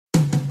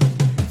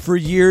For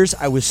years,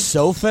 I was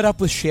so fed up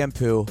with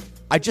shampoo,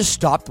 I just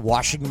stopped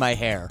washing my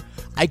hair.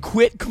 I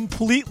quit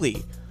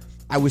completely.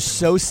 I was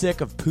so sick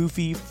of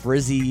poofy,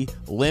 frizzy,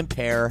 limp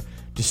hair,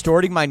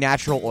 distorting my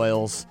natural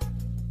oils.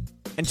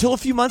 Until a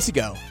few months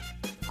ago,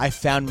 I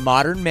found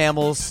Modern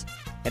Mammals,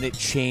 and it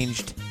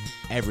changed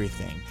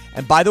everything.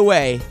 And by the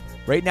way,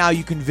 right now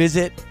you can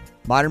visit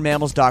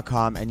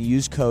modernmammals.com and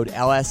use code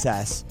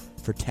LSS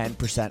for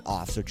 10%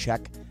 off. So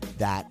check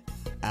that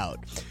out.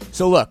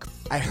 So look,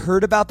 I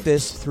heard about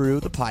this through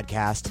the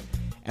podcast,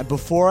 and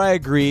before I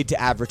agreed to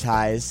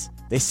advertise,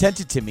 they sent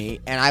it to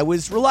me, and I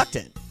was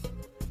reluctant.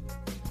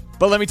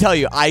 But let me tell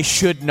you, I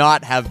should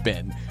not have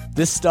been.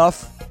 This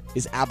stuff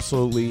is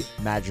absolutely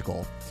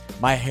magical.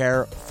 My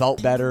hair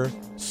felt better,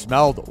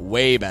 smelled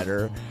way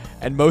better,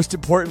 and most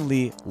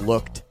importantly,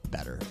 looked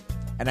better.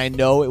 And I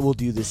know it will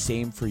do the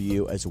same for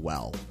you as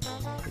well.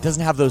 It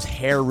doesn't have those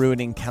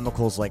hair-ruining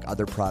chemicals like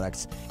other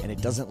products, and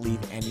it doesn't leave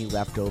any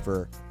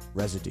leftover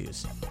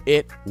residues.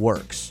 It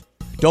works.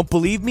 Don't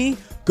believe me?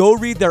 Go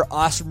read their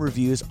awesome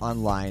reviews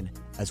online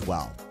as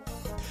well.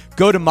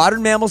 Go to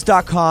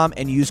modernmammals.com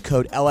and use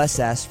code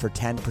LSS for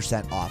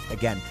 10% off.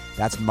 Again,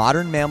 that's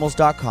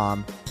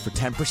modernmammals.com for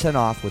 10%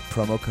 off with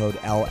promo code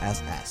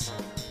LSS.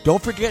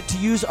 Don't forget to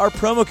use our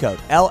promo code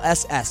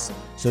LSS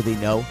so they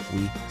know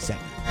we sent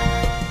you.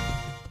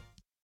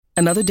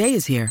 Another day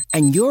is here,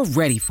 and you're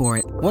ready for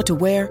it. What to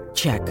wear?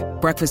 Check.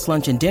 Breakfast,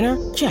 lunch, and dinner?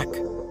 Check.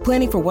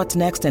 Planning for what's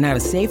next and how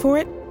to save for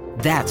it?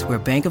 That's where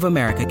Bank of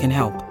America can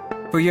help.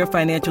 For your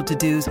financial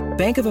to-dos,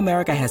 Bank of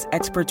America has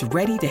experts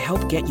ready to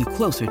help get you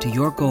closer to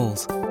your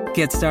goals.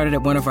 Get started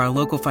at one of our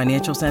local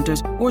financial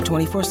centers or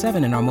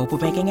 24/7 in our mobile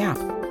banking app.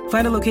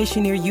 Find a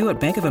location near you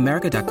at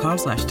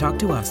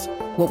bankofamerica.com/talktous.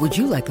 What would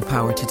you like the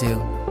power to do?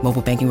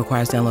 Mobile banking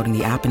requires downloading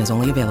the app and is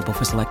only available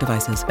for select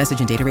devices. Message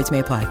and data rates may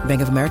apply.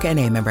 Bank of America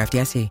N.A., member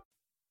FDIC.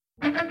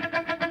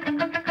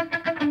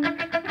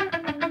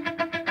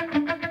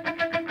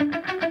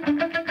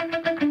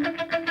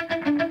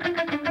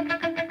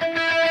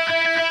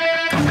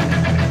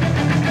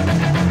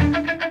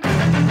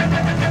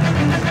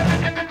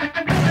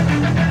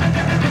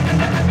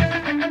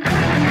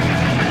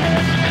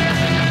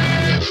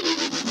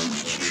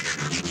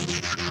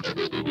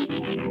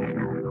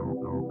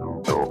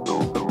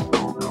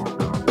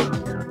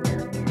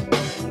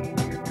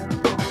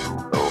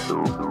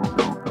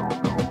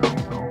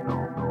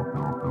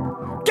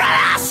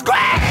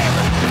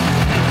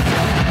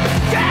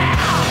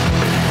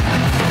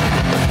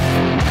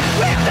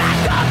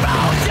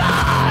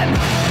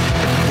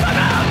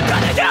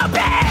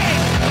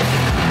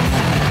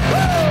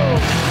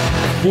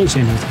 Hey,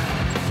 Shane.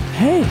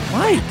 Hey,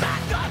 Mike.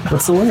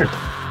 What's the word?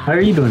 How are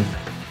you doing?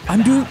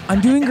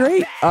 I'm doing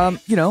great.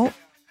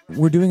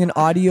 We're doing an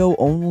audio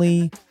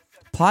only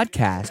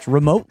podcast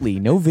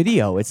remotely, no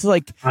video. It's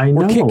like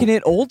we're kicking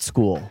it old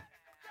school.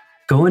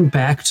 Going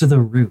back to the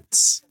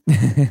roots.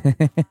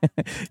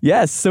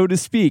 Yes, so to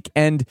speak.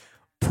 And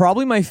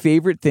probably my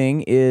favorite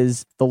thing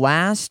is the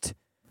last,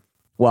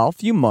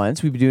 few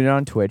months, we've been doing it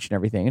on Twitch and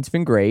everything. It's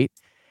been great.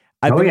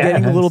 I've been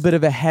getting a little bit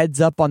of a heads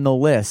up on the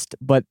list,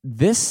 but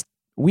this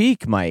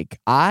week, Mike,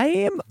 I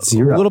am a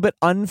little bit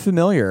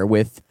unfamiliar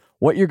with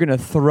what you're going to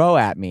throw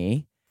at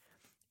me,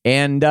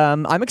 and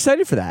I'm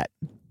excited for that.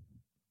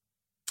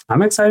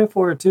 I'm excited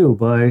for it too,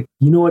 but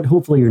you know what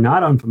hopefully you're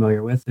not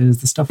unfamiliar with is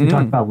the stuff we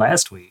talked about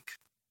last week.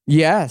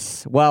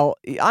 Yes. Well,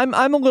 I'm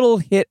a little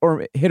hit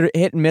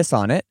and miss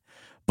on it,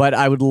 but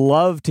I would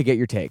love to get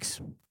your takes.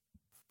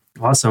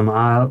 Awesome.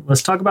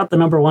 Let's talk about the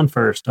number one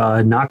first,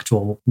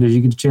 Noctool. Did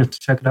you get a chance to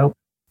check it out?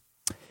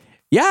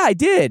 Yeah, I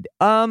did.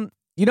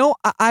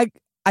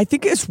 I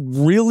think it's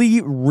really,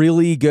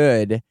 really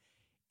good.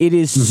 It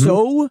is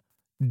so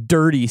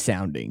dirty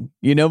sounding.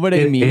 You know what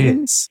I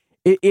mean?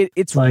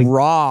 It's like,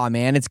 raw,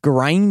 man. It's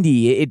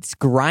grindy. It's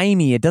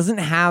grimy. It doesn't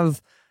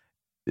have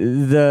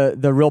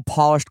the real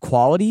polished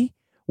quality,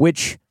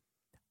 which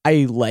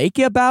I like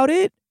about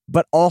it.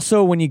 But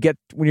also, when you're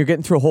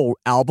getting through a whole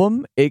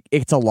album,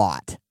 it's a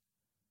lot.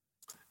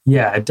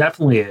 Yeah, it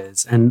definitely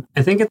is, and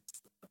I think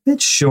it's a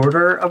bit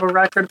shorter of a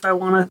record. If I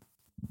want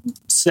to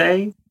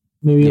say,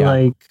 maybe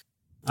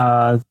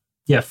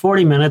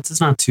 40 minutes.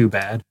 It's not too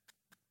bad,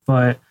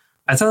 but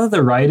I thought that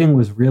the writing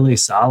was really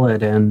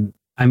solid. And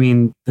I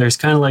mean, there's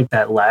kind of like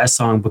that last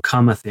song,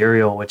 Become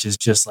Ethereal, which is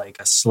just like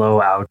a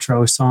slow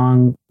outro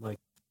song. Like,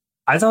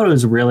 I thought it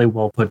was a really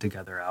well put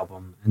together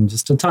album and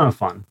just a ton of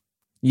fun.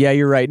 Yeah,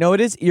 you're right. No,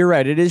 it is. You're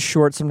right. It is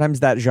short.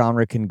 Sometimes that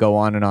genre can go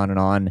on and on and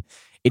on.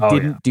 It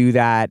didn't do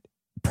that.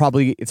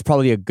 It's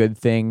probably a good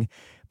thing.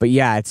 But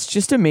yeah, it's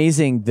just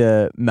amazing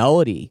the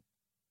melody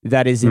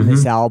that is in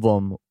this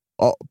album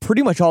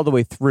pretty much all the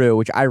way through,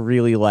 which I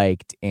really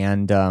liked.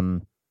 And a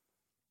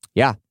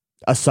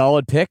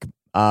solid pick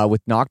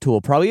with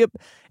Noctool. Probably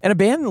a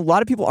band a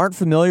lot of people aren't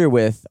familiar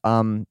with,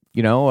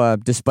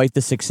 despite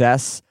the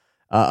success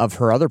of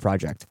her other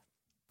project.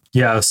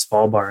 Yeah,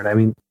 Svalbard. I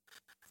mean,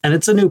 and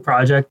it's a new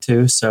project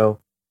too, so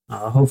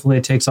hopefully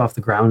it takes off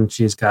the ground. And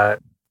she's got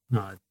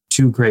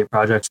two great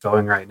projects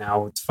going right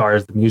now as far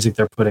as the music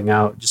they're putting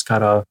out. Just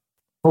gotta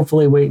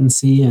hopefully wait and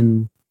see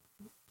and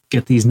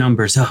get these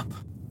numbers up.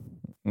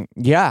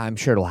 Yeah, I'm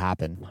sure it'll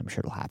happen.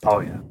 Oh,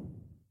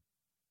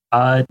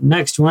 yeah.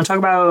 Next, you want to talk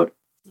about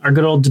our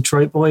good old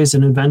Detroit Boys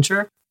and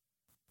Adventure?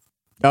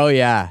 Oh,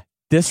 yeah.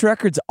 This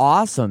record's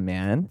awesome,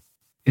 man.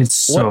 It's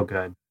so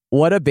good.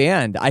 What a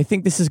band. I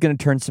think this is going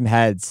to turn some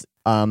heads.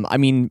 I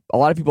mean, a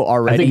lot of people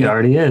already... I think it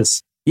already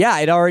is. Yeah,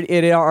 it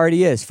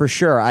already is, for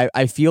sure.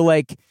 I feel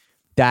like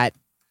that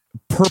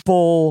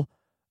purple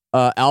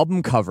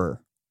album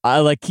cover, I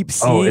like keep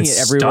seeing it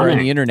everywhere on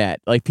the internet.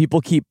 Like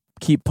people keep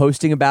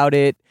posting about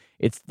it.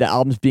 The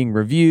album's being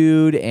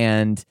reviewed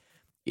and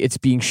it's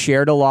being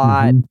shared a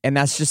lot. And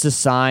that's just a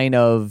sign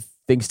of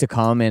things to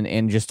come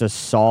and just a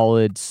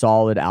solid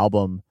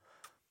album.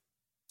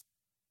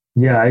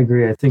 Yeah, I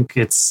agree. I think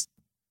these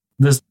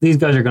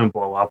guys are going to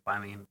blow up. I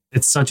mean,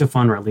 it's such a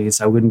fun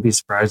release. I wouldn't be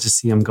surprised to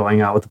see them going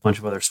out with a bunch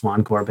of other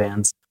Swancore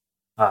bands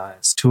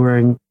as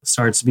touring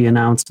starts to be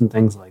announced and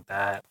things like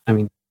that. I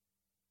mean,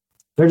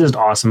 they're just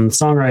awesome. The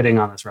songwriting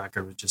on this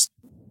record was just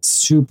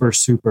super,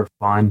 super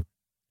fun.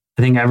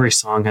 I think every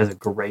song has a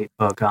great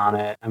hook on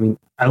it. I mean,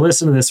 I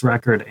listen to this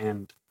record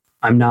and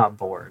I'm not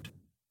bored.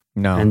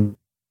 No. And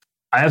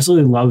I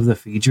absolutely love the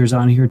features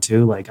on here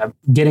too. Like I'm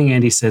getting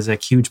Andy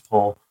Cizek, huge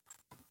pull.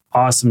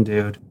 Awesome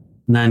dude.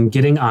 And then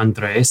getting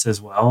Andres as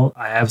well.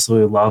 I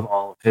absolutely love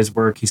all of his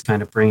work. He's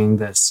kind of bringing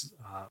this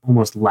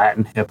almost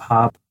Latin hip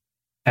hop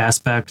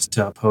aspect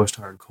to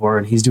post-hardcore,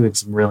 and he's doing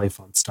some really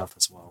fun stuff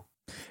as well.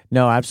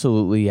 No,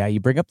 absolutely. Yeah, you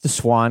bring up the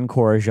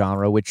Swancore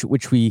genre, which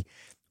we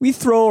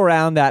throw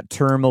around that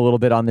term a little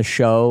bit on the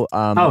show.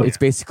 It's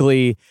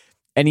basically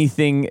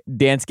anything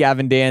Dance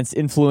Gavin Dance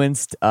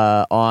influenced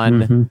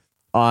on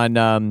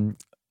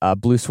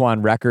Blue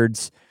Swan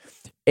Records.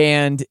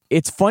 And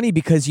it's funny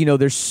because,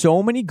 there's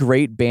so many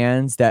great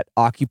bands that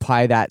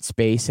occupy that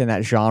space and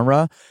that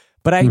genre,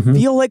 but I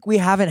feel like we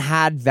haven't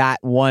had that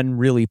one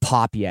really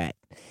pop yet.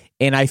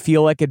 And I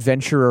feel like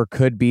Adventurer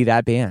could be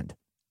that band.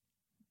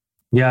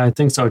 Yeah, I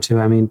think so too.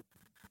 I mean,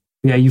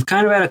 yeah, you've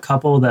kind of had a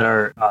couple that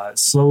are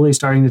slowly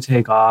starting to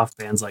take off.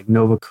 Bands like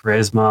Nova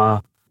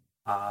Charisma,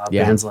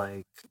 bands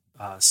like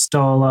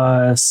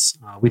Stolas.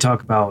 We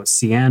talk about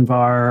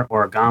Cianvar,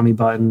 Origami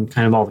Button,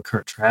 kind of all the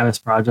Kurt Travis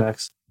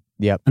projects.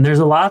 Yep. And there's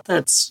a lot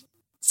that's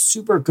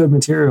super good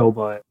material,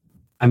 but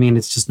I mean,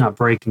 it's just not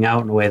breaking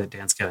out in a way that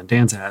Dance Gavin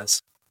Dance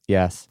has.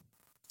 Yes,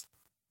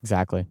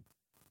 exactly.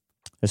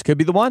 This could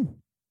be the one.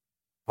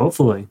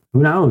 Hopefully.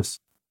 Who knows?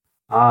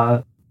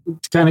 To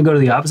kind of go to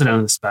the opposite end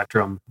of the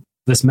spectrum,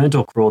 this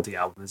Mental Cruelty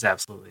album is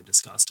absolutely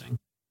disgusting.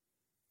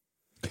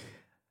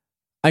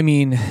 I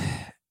mean,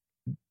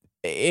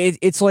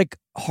 it's like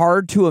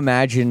hard to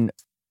imagine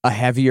a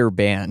heavier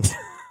band.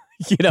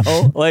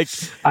 Like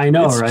I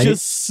know, it's right?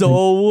 Just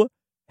so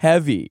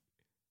heavy.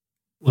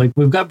 Like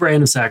we've got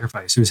Brand of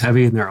Sacrifice, who's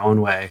heavy in their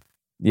own way.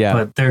 Yeah,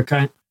 but they're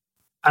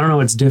I don't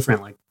know. It's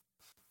different. Like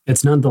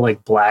it's not the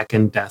like black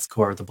and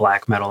deathcore, the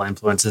black metal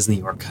influences, and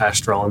the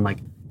orchestral, and like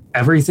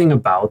everything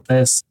about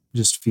this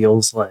just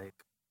feels like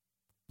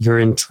you're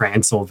in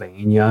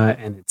Transylvania,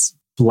 and it's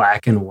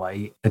black and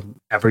white, and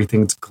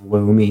everything's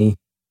gloomy,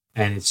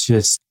 and it's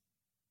just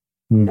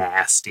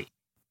nasty.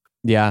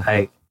 Yeah.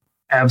 I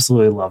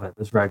absolutely love it.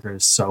 This record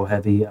is so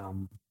heavy.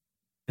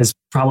 It's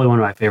probably one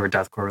of my favorite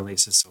deathcore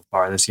releases so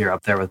far this year,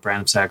 up there with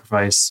Brand of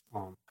Sacrifice.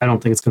 I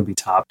don't think it's going to be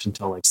topped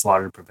until like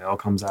Slaughter to Prevail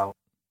comes out,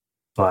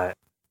 but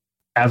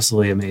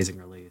absolutely amazing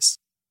release.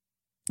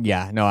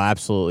 Yeah, no,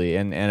 absolutely.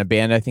 And a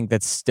band I think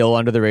that's still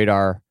under the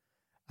radar,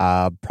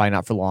 probably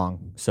not for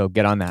long. So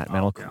get on that.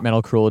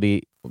 Mental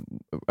Cruelty,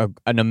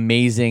 an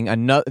amazing,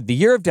 the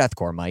year of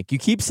deathcore, Mike. You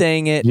keep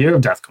saying it. Year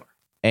of deathcore.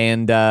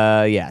 And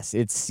yes,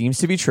 it seems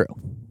to be true.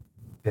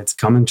 It's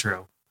coming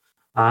true.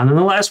 And then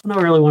the last one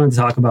I really wanted to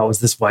talk about was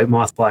this White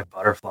Moth Black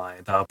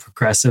Butterfly, the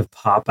progressive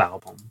pop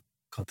album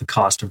called The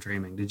Cost of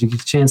Dreaming. Did you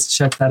get a chance to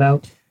check that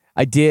out?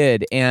 I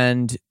did.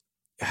 And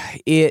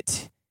I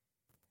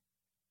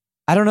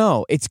don't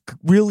know. It's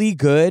really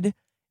good.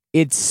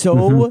 It's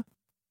so,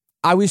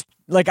 I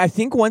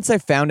think once I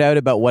found out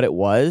about what it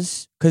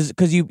was,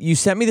 because you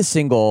sent me the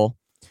single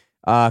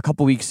a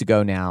couple weeks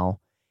ago now,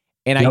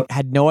 and I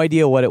had no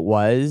idea what it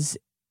was.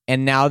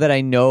 And now that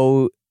I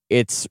know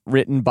it's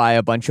written by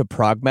a bunch of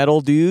prog metal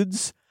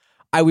dudes,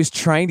 I was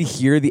trying to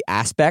hear the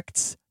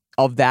aspects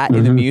of that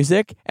in the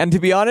music. And to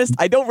be honest,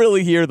 I don't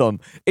really hear them.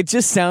 It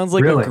just sounds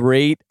like a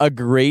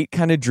great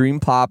kind of dream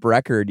pop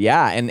record.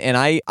 Yeah.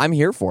 And I'm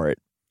here for it.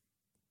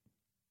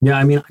 Yeah.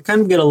 I mean, I kind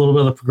of get a little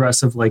bit of the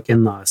progressive, like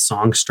in the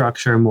song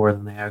structure more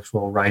than the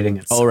actual writing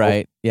itself. Oh,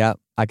 right. Yeah.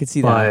 I could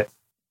see that. But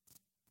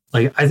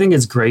like, I think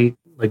it's great,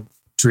 like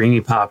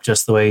dreamy pop,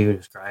 just the way you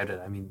described it.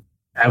 I mean,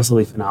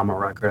 absolutely phenomenal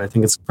record. I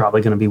think it's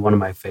probably going to be one of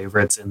my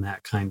favorites in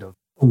that kind of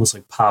almost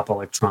like pop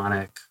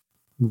electronic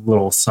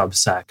little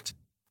subsect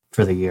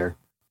for the year.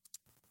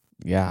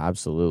 Yeah,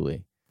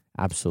 absolutely.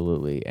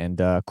 Absolutely.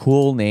 And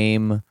cool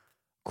name,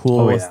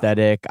 cool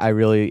aesthetic. I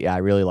really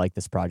like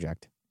this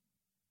project.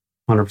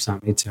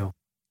 100%. Me too.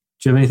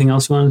 Do you have anything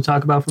else you wanted to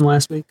talk about from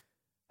last week?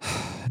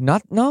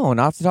 Not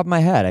off the top of my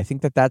head. I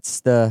think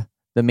that's the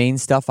main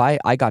stuff I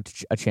got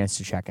a chance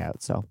to check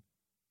out. So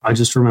I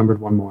just remembered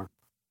one more.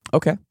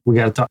 Okay. We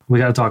got to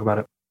talk about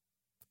it.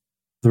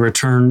 The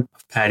return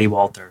of Patty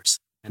Walters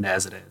and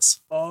As It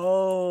Is.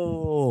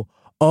 Oh,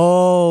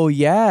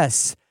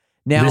 yes.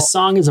 Now, this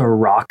song is a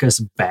raucous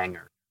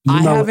banger.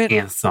 Emo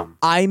anthem.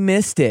 I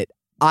missed it.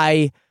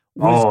 I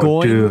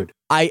was dude.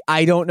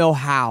 I don't know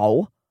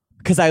how,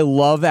 because I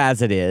love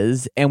As It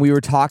Is, and we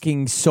were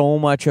talking so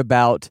much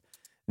about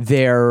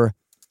their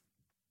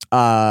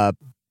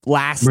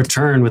last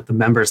return with the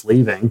members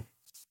leaving.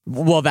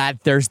 Well,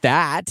 there's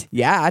that.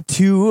 Yeah,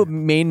 2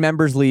 main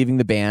members leaving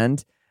the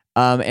band.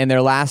 And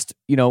their last,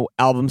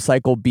 album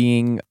cycle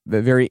being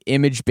very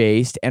image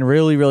based, and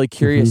really, really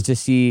curious to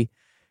see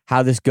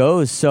how this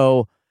goes.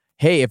 So,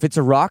 hey, if it's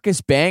a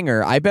raucous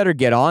banger, I better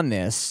get on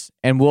this,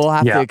 and we'll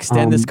have to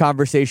extend this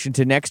conversation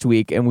to next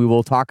week, and we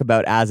will talk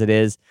about As It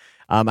Is.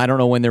 I don't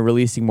know when they're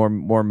releasing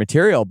more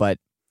material, but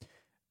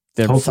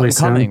there's something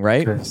coming,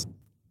 right?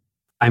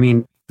 I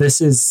mean,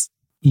 this is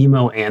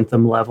emo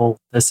anthem level.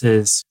 This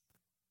is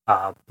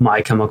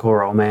My Chemical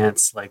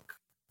Romance. Like,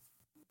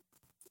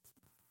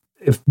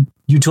 if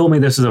you told me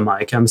this was a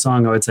My Chem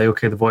song, I would say,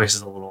 okay, the voice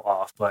is a little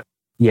off. But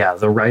yeah,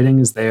 the writing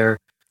is there.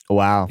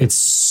 Wow. It's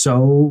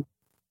so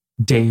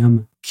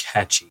damn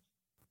catchy.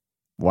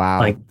 Wow.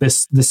 Like,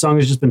 this song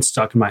has just been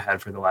stuck in my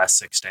head for the last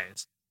 6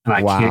 days. And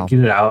I can't get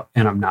it out,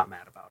 and I'm not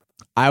mad about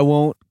it. I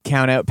won't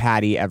count out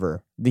Patty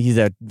ever. He's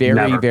a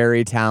very,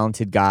 very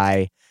talented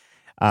guy.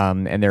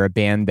 And they're a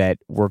band that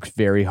works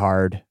very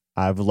hard.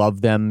 I've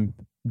loved them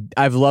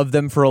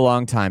for a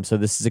long time, so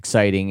this is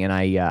exciting, and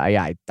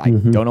I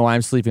don't know why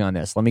I'm sleeping on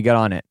this. Let me get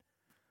on it.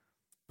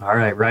 All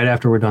right, right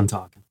after we're done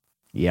talking.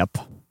 Yep.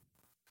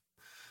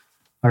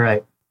 All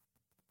right.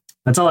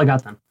 That's all I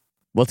got then.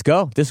 Let's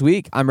go. This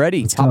week, I'm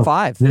ready. Top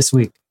 5. This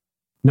week.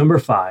 Number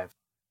 5.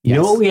 You Yes.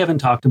 know what we haven't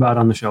talked about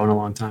on the show in a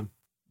long time?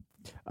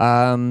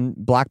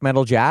 Black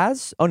metal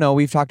jazz? Oh, no,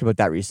 we've talked about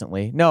that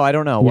recently. No, I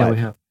don't know. Yeah, what? we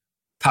have.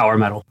 Power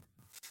metal.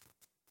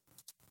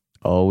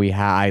 Oh,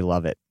 I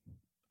love it.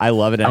 I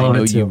love it, and I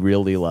know you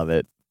really love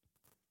it.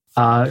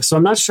 So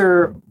I'm not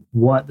sure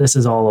what this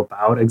is all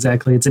about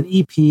exactly. It's an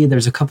EP.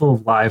 There's a couple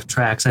of live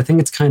tracks. I think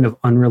it's kind of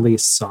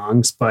unreleased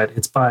songs, but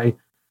it's by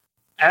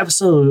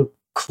absolute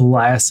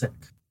classic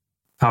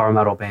power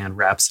metal band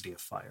Rhapsody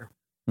of Fire.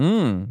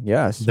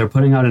 Yes. They're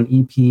putting out an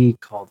EP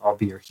called I'll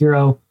Be Your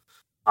Hero.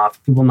 For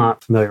people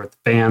not familiar with the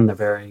band, they're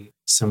very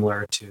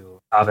similar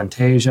to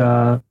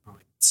Avantasia,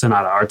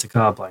 Sonata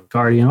Arctica, Blind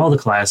Guardian, all the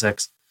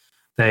classics.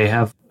 They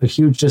have a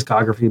huge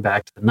discography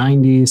back to the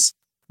 90s.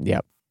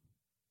 Yep.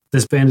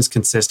 This band is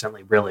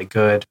consistently really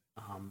good.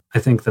 I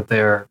think that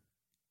they're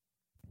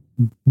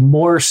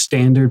more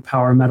standard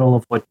power metal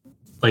of what,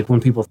 like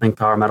when people think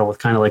power metal, with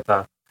kind of like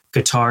the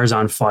guitars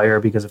on fire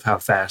because of how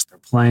fast they're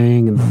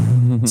playing,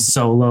 and the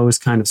solos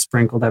kind of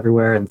sprinkled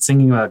everywhere, and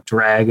singing about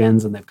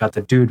dragons, and they've got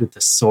the dude with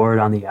the sword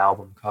on the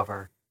album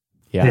cover.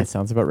 Yeah, it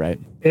sounds about right.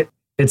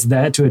 It's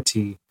that to a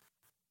T.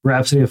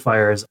 Rhapsody of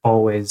Fire has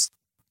always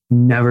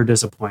never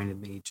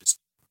disappointed me. Just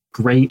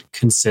great,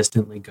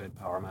 consistently good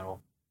power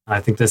metal. And I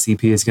think this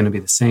EP is going to be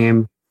the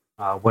same.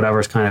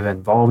 Whatever's kind of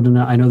involved in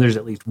it. I know there's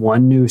at least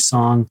one new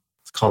song.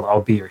 It's called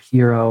I'll Be Your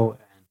Hero.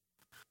 And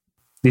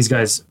these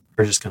guys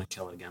are just going to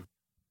kill it again.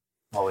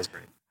 Always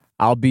great.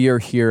 I'll Be Your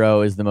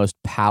Hero is the most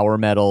power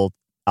metal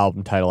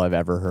album title I've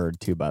ever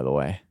heard, too, by the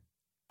way.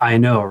 I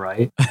know,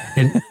 right?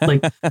 And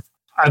like,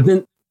 I've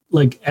been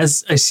like,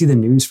 as I see the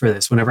news for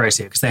this, whenever I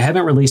see it, because they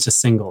haven't released a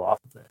single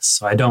off of this,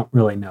 so I don't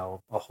really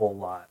know a whole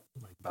lot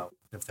like about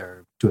if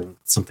they're doing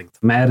something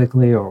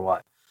thematically or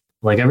what.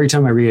 Like, every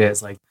time I read it,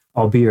 it's like,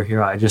 I'll Be Your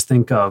Hero. I just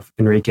think of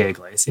Enrique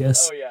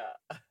Iglesias. Oh,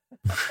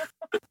 yeah.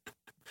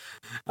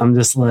 I'm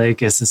just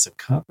like, is this a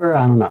cover?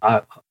 I don't know.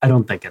 I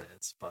don't think it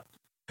is, but.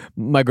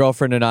 My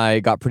girlfriend and I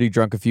got pretty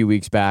drunk a few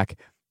weeks back,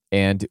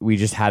 and we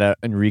just had an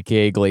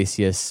Enrique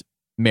Iglesias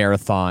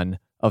marathon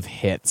of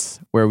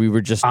hits where we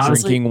were just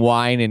drinking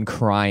wine and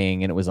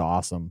crying, and it was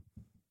awesome.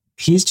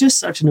 He's just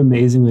such an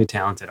amazingly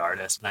talented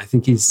artist, and I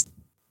think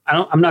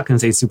I'm not going to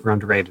say super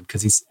underrated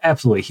because he's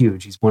absolutely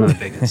huge. He's one of the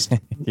biggest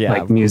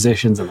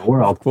musicians in the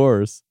world. Of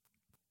course.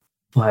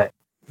 But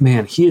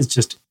man, he is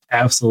just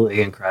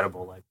absolutely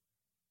incredible. Like,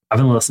 I've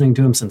been listening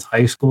to him since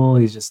high school.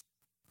 He's just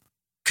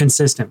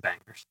consistent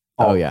bangers.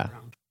 Oh yeah.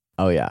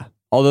 Oh yeah.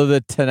 Although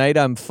the Tonight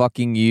I'm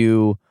Fucking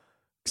You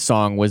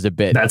song was a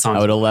bit out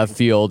of left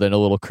field and a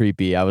little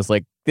creepy. I was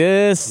like,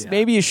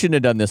 maybe you shouldn't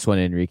have done this one,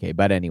 Enrique.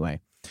 But anyway,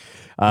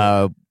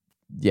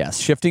 yes,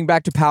 shifting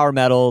back to power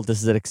metal.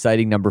 This is an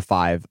exciting number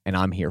 5, and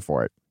I'm here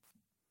for it.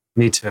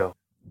 Me too.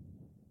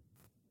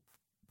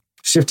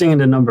 Shifting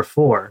into number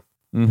 4.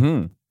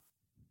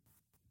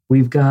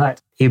 We've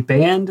got a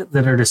band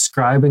that are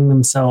describing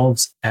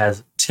themselves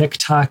as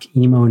TikTok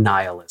emo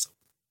nihilism.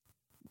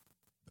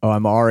 Oh, I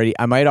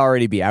might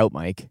already be out,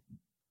 Mike.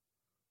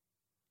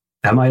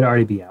 That might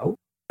already be out?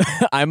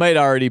 I might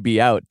already be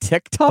out.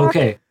 TikTok?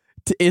 Okay.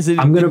 Is it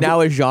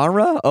now a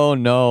genre? Oh,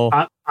 no.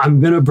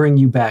 I'm going to bring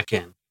you back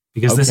in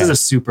because this is a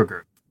super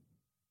group.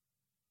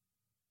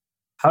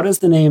 How does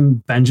the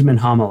name Benjamin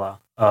Hamala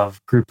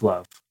of Group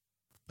Love?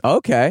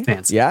 Okay.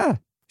 Fancy. Yeah.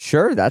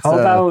 Sure. That's How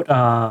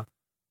about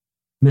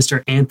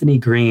Mr. Anthony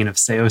Green of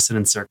Seosin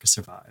and Circus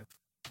Survive?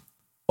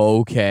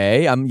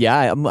 okay.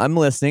 I'm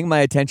listening. My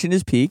attention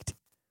is peaked.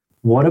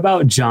 What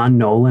about John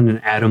Nolan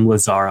and Adam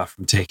Lazzara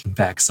from Taking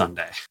Back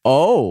Sunday?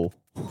 Oh,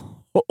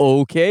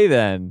 okay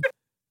then.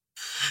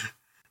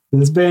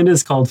 This band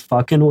is called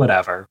Fucking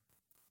Whatever.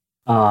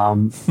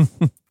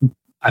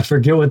 I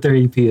forget what their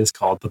EP is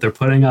called, but they're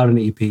putting out an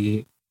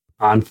EP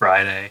on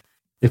Friday.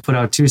 They put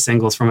out 2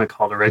 singles from it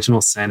called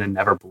Original Sin and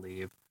Never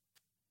Believe.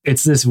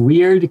 It's this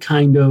weird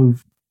kind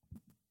of,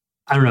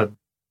 I don't know,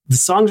 the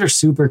songs are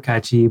super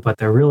catchy, but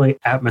they're really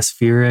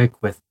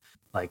atmospheric with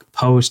like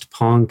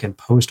post-punk and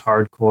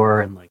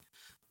post-hardcore and like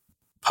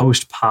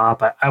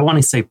post-pop. I want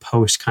to say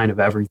post kind of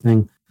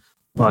everything,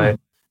 but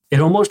it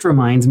almost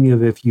reminds me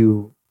of if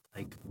you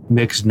like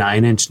mixed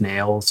Nine Inch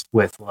Nails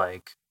with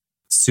like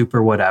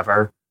Super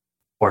Whatever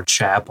or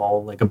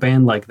Chapel, like a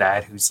band like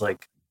that who's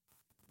like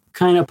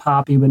kind of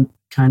poppy but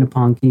kind of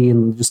punky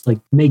and just like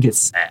make it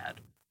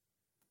sad.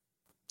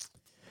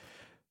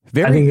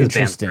 Very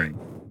interesting.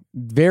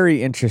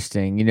 Very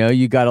interesting. You know,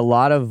 you got a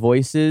lot of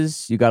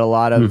voices, you got a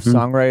lot of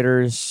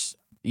songwriters,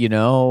 you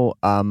know,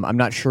 I'm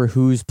not sure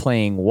who's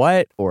playing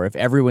what or if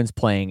everyone's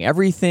playing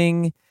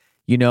everything,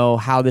 you know,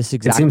 how this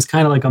exactly. It seems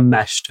kind of like a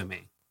mesh to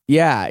me.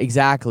 Yeah,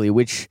 exactly.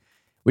 Which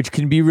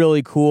can be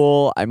really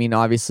cool. I mean,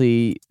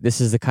 obviously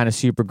this is the kind of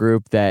super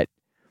group that,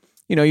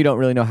 you know, you don't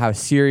really know how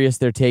serious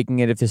they're taking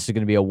it, if this is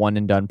going to be a one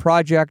and done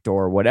project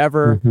or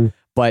whatever,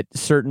 but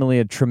certainly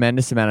a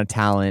tremendous amount of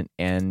talent.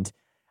 And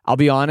I'll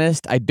be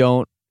honest,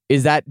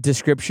 is that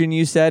description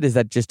you said, is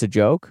that just a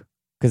joke?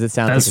 Because it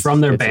sounds that's like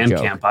from their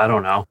Bandcamp. I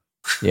don't know.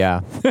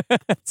 Yeah,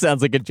 it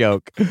sounds like a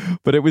joke,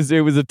 but it was a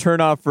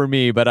turnoff for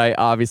me. But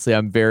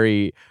I'm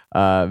very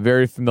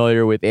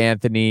familiar with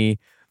Anthony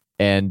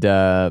and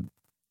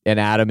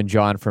Adam and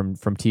John from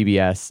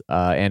TBS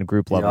and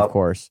Group Love, of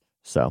course.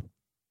 So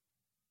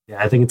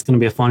yeah, I think it's going to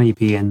be a fun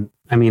EP, and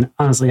I mean,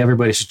 honestly,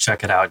 everybody should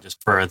check it out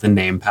just for the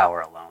name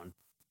power alone.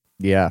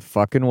 Yeah,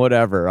 fucking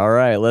whatever. All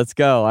right, let's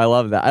go. I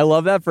love that. I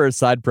love that for a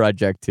side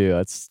project too.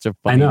 That's such a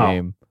funny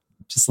name.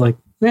 Just like,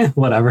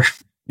 whatever.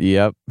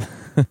 Yep.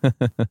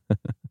 All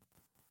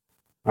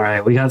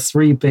right, we got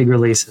 3 big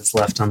releases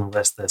left on the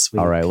list this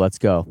week. All right, let's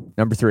go.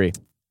 Number 3.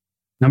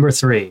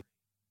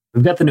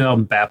 We've got the new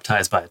album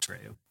Baptized by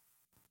Atreyu.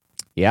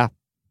 Yeah.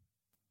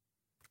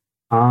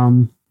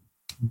 I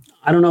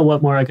don't know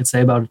what more I could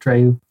say about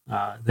Atreyu.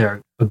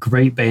 They're a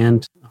great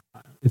band.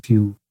 If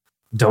you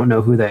don't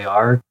know who they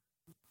are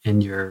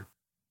and you're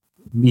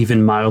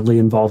even mildly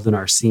involved in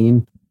our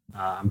scene,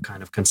 I'm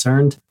kind of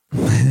concerned.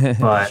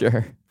 But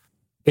sure.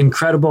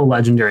 Incredible,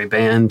 legendary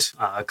band.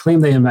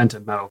 Claim they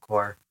invented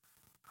metalcore.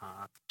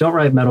 Don't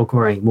write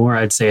metalcore anymore.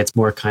 I'd say it's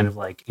more kind of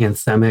like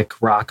anthemic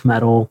rock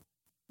metal,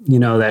 you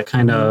know, that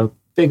kind of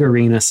big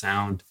arena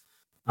sound.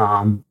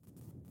 Out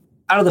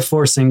of the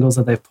 4 singles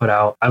that they've put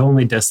out, I've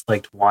only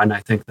disliked one. I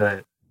think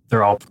that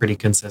they're all pretty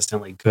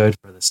consistently good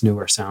for this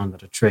newer sound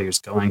that Atreyu's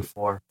going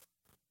for.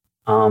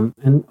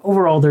 And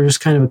overall, they're just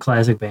kind of a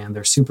classic band.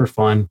 They're super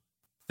fun.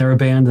 They're a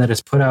band that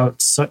has put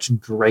out such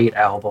great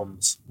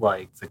albums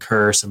like The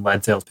Curse and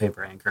Lead Sails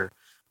Paper Anchor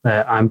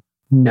that I'm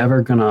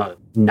never going to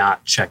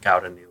not check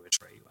out a new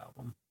Atreyu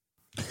album.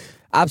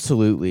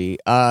 Absolutely.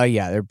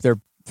 Yeah,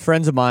 they're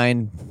friends of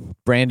mine.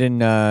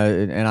 Brandon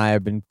and I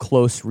have been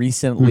close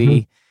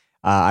recently.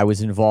 I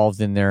was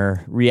involved in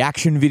their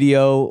reaction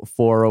video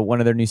for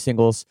one of their new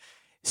singles.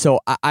 So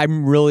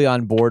I'm really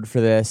on board for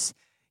this.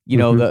 You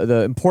know,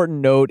 the important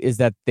note is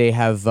that they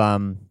have,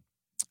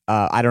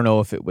 I don't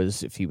know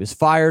if he was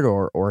fired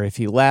or if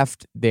he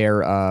left,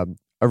 their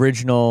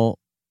original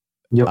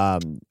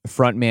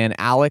frontman,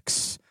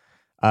 Alex,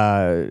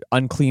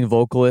 unclean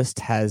vocalist,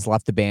 has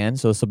left the band.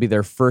 So this will be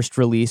their first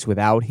release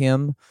without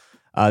him.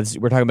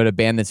 We're talking about a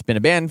band that's been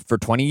a band for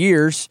 20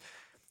 years.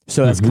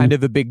 So that's kind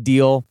of a big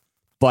deal.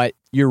 But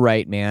you're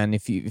right, man.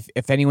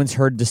 If anyone's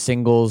heard the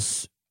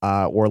singles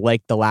or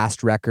like the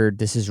last record,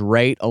 this is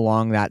right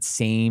along that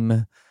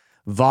same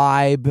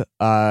vibe.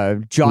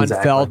 John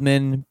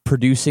Feldman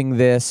producing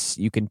this,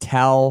 you can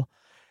tell.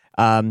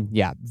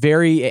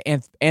 Very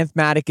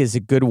anthematic is a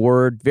good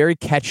word. Very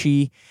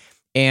catchy,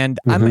 and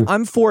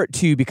I'm for it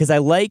too because I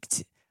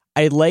liked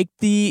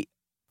the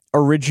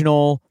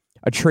original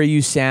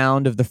Atreyu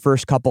sound of the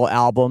first couple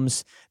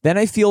albums. Then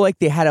I feel like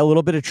they had a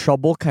little bit of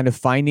trouble kind of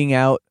finding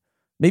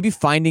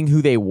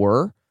who they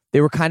were.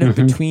 They were kind of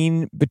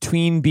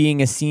between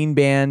being a scene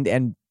band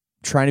and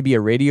trying to be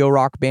a radio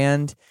rock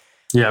band.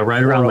 Yeah,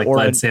 right around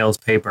Lead Sails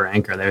Paper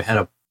Anchor. They had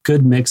a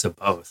good mix of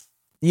both.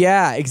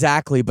 Yeah,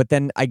 exactly. But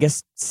then I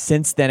guess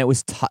since then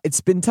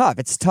it's been tough.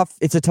 It's tough.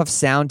 It's a tough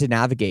sound to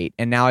navigate.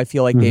 And now I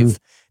feel like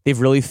they've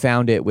really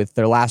found it with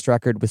their last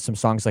record with some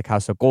songs like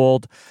House of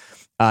Gold,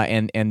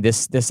 and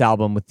this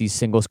album with these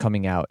singles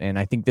coming out. And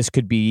I think this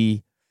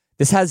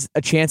has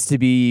a chance to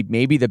be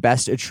maybe the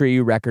best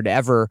Atreyu record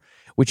ever,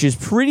 which is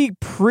pretty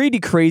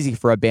crazy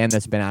for a band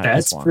that's been out of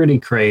this long. That's pretty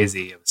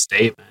crazy of a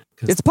statement.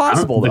 It's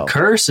possible, though. The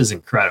Curse is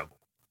incredible.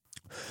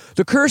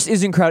 The Curse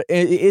is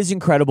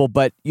incredible,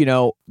 but you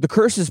know, The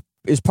Curse is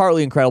is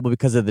partly incredible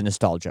because of the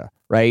nostalgia,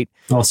 right?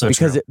 Also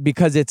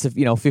because it's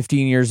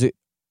 15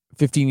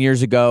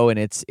 years ago, and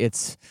it's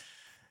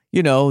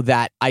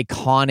that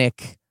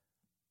iconic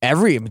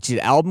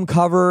album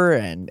cover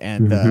and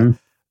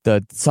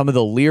the some of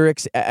the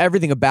lyrics,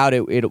 everything about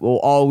it. It will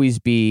always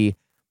be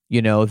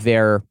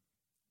their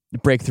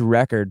breakthrough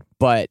record,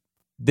 but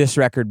this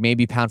record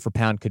maybe pound for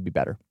pound could be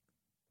better.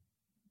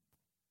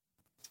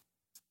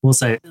 We'll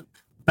say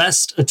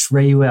best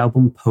Atreyu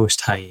album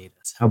post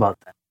hiatus. How about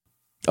that?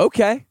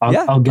 Okay.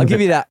 I'll give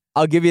you that.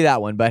 I'll give you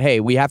that one. But hey,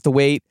 we have to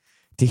wait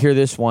to hear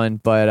this one.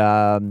 But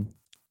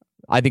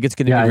I think it's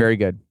going to be very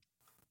good.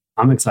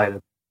 I'm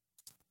excited.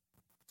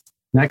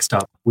 Next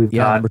up, we've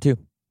got number 2.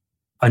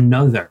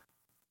 Another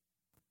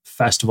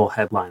festival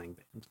headlining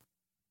band.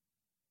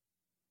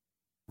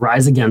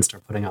 Rise Against are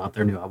putting out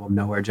their new album,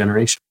 Nowhere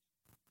Generation.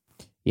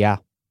 Yeah.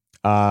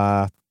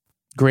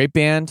 Great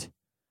band.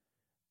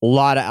 A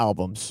lot of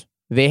albums.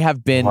 They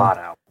have been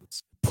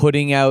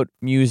putting out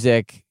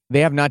music.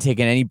 They have not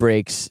taken any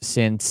breaks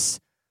since,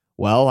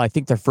 I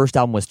think their first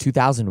album was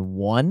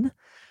 2001.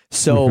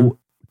 So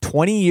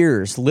 20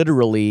 years,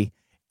 literally,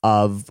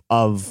 of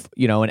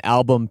an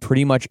album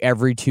pretty much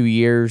every 2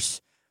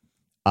 years.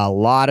 A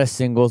lot of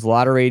singles, a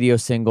lot of radio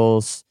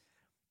singles.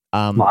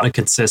 A lot of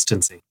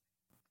consistency.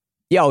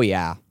 Yeah,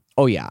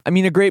 oh yeah. I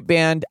mean, a great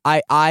band.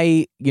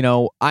 I'm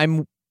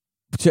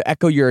to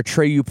echo your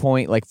Atreyu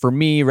point. Like for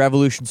me,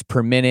 Revolutions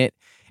Per Minute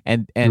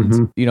and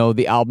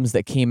the albums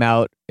that came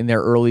out in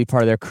their early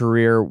part of their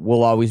career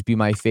will always be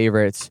my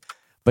favorites.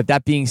 But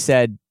that being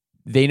said,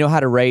 they know how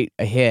to write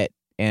a hit,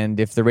 and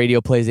if the radio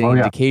plays any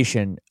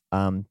indication,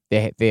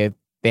 they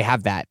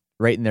have that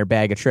right in their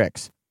bag of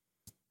tricks.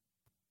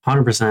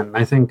 100%. And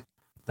I think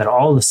that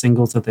all the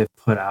singles that they've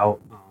put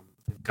out,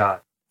 they've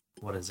got,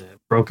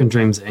 Broken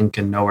Dreams Inc.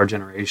 and Nowhere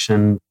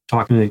Generation,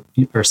 Talking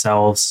to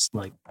Ourselves,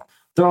 like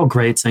they're all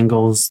great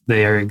singles.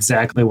 They are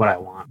exactly what I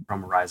want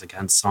from a Rise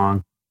Against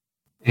song.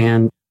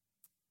 And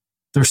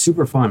they're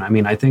super fun. I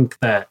mean, I think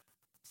that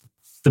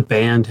the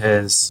band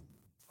has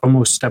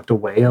almost stepped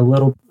away a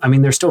little. I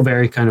mean, they're still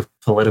very kind of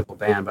political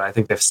band, but I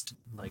think they've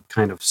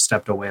kind of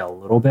stepped away a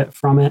little bit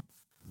from it,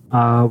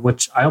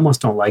 which I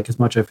almost don't like as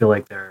much. I feel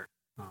like they're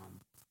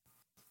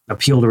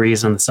Appeal to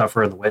Reason, The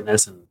Sufferer, and The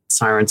Witness, and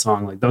Siren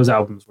Song, like those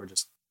albums were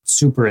just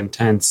super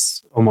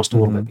intense, almost a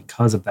little bit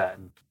because of that.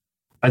 And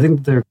I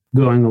think they're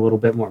going a little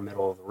bit more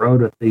middle of the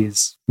road with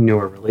these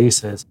newer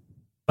releases.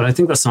 But I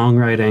think the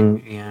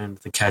songwriting and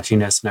the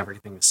catchiness and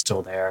everything is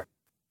still there.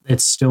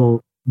 It's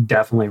still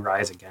definitely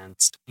Rise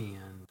Against.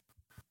 And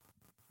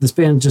this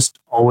band's just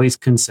always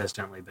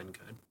consistently been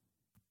good.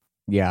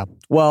 Yeah.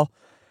 Well,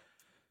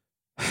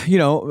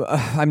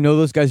 I know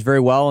those guys very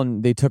well,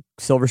 and they took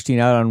Silverstein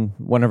out on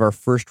one of our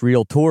first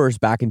real tours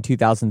back in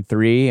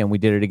 2003, and we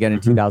did it again in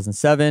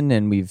 2007.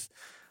 And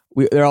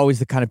they're always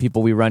the kind of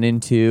people we run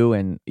into.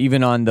 And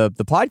even on the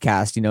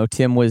podcast,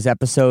 Tim was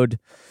episode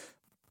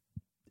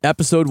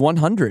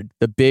 100,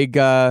 the big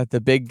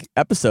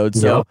episode.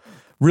 So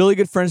really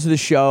good friends of the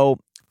show.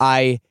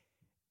 I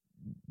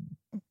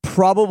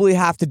probably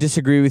have to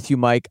disagree with you,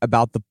 Mike,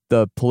 about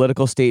the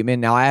political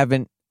statement. Now I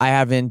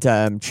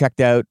haven't checked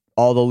out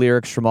all the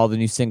lyrics from all the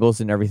new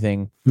singles and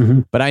everything,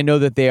 but I know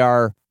that they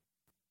are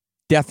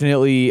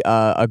definitely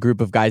a group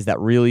of guys that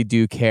really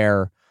do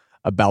care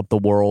about the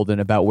world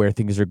and about where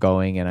things are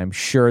going. And I'm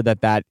sure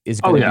that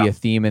is going to be a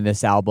theme in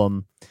this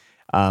album.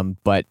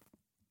 But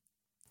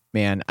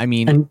man, I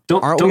mean, and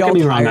aren't we all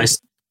tired?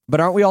 But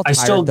aren't we all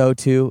tired though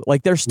too?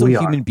 Like they're still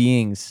human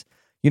beings,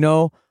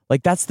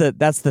 like that's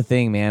the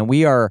thing, man.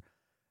 We are,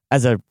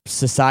 as a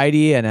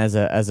society and as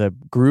a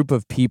group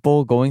of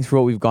people going through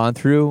what we've gone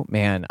through,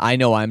 man, I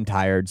know I'm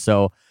tired.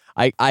 So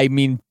I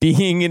mean,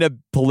 being in a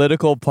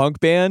political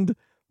punk band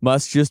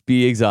must just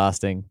be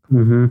exhausting.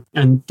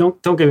 And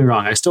don't get me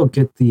wrong, I still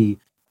get the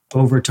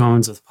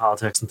overtones of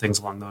politics and things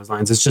along those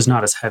lines. It's just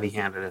not as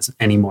heavy-handed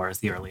anymore as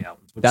the early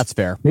albums. That's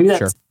fair. Maybe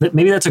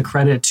that's a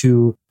credit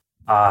to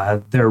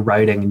their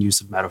writing and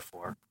use of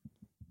metaphor.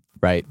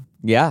 Right.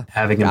 Yeah.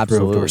 Having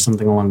improved or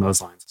something along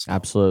those lines. Well.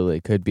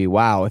 Absolutely. Could be.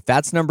 Wow. If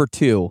that's number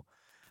 2,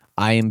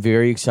 I am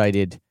very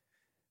excited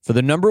for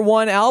the number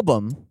 1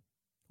 album,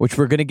 which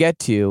we're going to get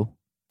to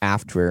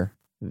after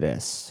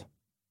this.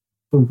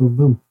 Boom, boom,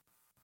 boom.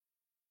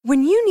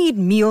 When you need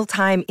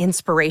mealtime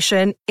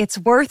inspiration, it's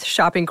worth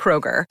shopping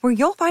Kroger, where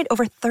you'll find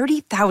over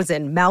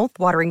 30,000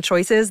 mouth-watering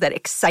choices that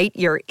excite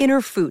your inner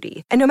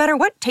foodie. And no matter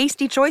what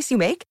tasty choice you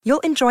make,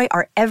 you'll enjoy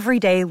our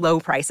everyday low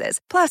prices,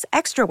 plus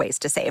extra ways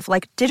to save,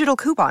 like digital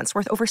coupons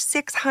worth over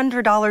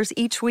 $600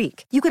 each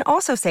week. You can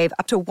also save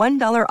up to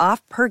 $1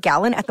 off per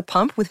gallon at the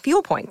pump with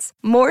fuel points.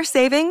 More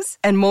savings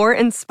and more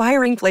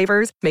inspiring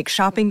flavors make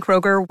shopping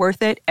Kroger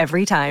worth it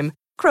every time.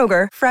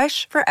 Kroger,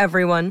 fresh for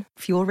everyone.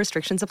 Fuel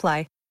restrictions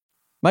apply.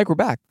 Mike, we're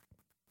back.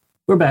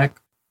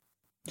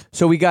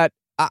 So we got,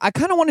 I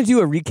kind of want to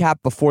do a recap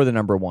before the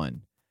number 1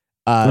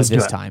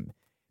 this time,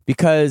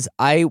 because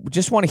I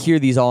just want to hear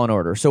these all in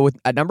order. So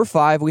at number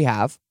 5, we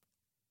have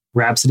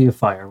Rhapsody of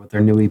Fire with their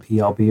new EP,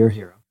 I'll Be Your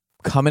Hero.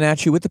 Coming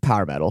at you with the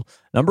power metal.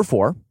 Number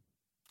 4.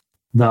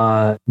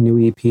 The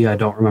new EP, I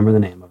don't remember the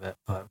name of it,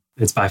 but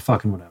it's by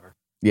fucking whatever.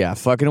 Yeah,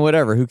 fucking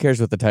whatever. Who cares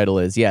what the title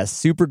is? Yes,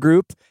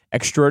 Supergroup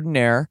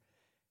Extraordinaire.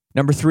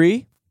 Number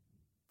 3.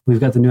 We've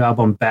got the new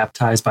album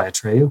Baptized by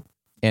Atreyu.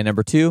 And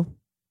number 2.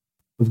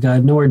 We've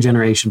got Nowhere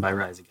Generation by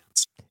Rise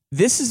Against.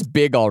 This is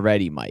big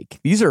already, Mike.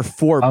 These are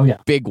 4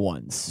 big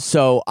ones.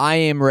 So I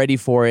am ready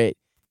for it.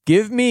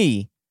 Give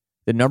me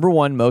the number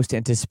 1 most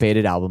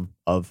anticipated album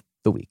of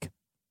the week.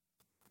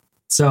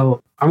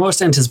 So our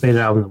most anticipated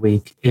album of the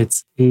week,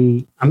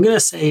 I'm going to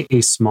say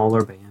a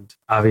smaller band.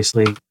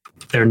 Obviously,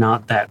 they're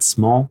not that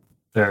small.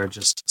 They're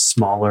just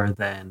smaller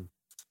than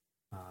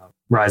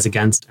Rise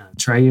Against and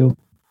Atreyu.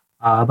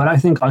 But I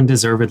think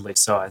undeservedly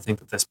so. I think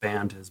that this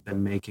band has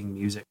been making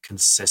music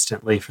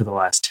consistently for the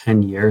last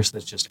 10 years.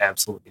 That's just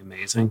absolutely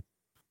amazing.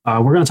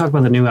 We're going to talk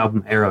about the new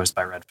album Arrows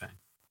by Red Fang.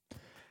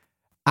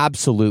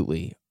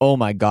 Absolutely. Oh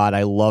my God,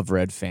 I love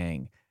Red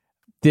Fang.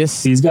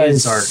 These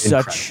guys are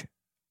incredible.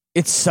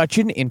 It's such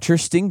an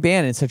interesting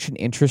band and such an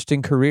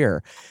interesting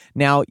career.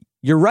 Now,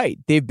 you're right.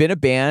 They've been a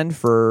band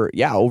for,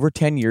 over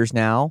 10 years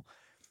now.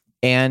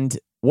 And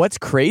what's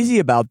crazy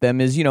about them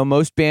is,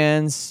 most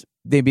bands,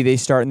 maybe they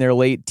start in their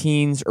late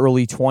teens,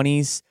 early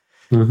 20s.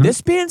 Mm-hmm.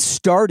 This band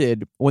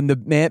started when the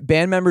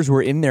band members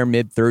were in their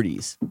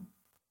mid-30s.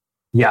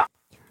 Yeah.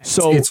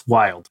 So it's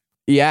wild.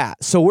 Yeah.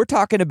 So we're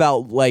talking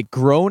about like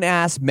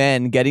grown-ass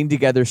men getting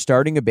together,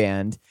 starting a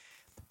band.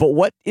 But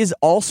what is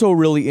also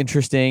really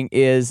interesting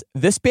is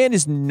this band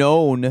is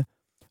known,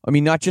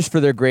 not just for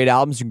their great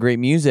albums and great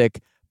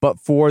music, but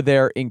for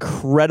their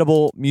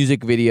incredible music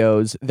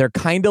videos. They're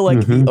kind of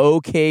like the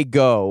OK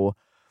Go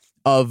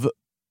of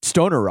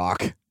stoner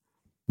rock.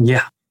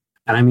 Yeah.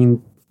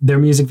 And their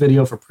music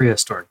video for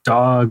Prehistoric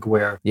Dog,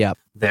 where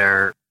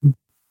they're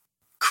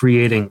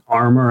creating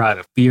armor out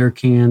of beer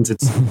cans.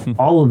 It's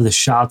all of the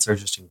shots are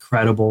just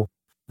incredible.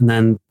 And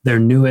then their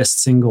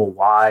newest single,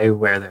 Why,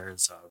 where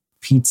there's a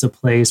pizza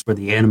place where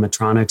the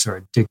animatronics are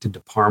addicted to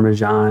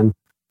Parmesan.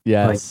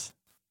 Yes.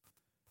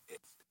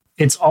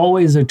 It's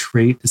always a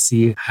treat to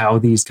see how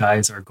these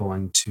guys are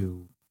going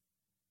to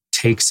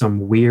take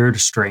some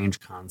weird, strange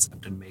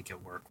concept and make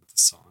it work with the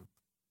song.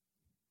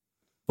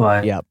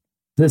 But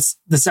this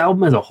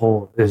album as a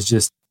whole is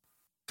just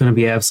going to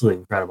be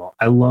absolutely incredible.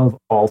 I love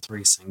all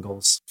 3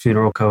 singles,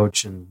 Funeral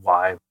Coach and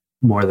Why,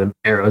 more than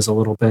Arrows a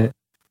little bit,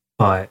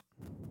 but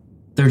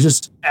they're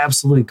just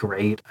absolutely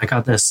great. I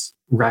got this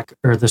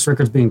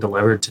record's being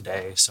delivered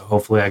today, so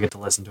hopefully I get to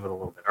listen to it a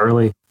little bit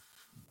early.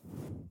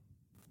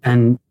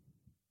 And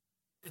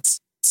it's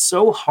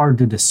so hard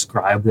to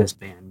describe this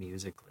band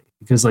musically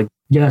because,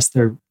 yes,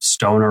 they're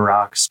stoner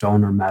rock,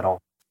 stoner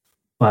metal,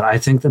 but I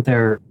think that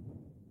they're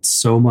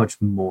so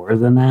much more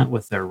than that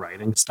with their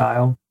writing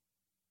style.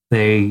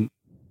 They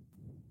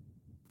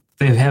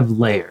have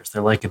layers.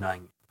 They're like an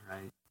onion,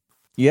 right?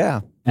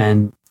 Yeah.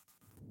 And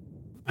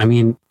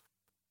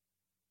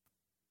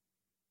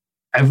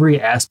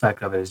every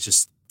aspect of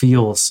it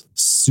feels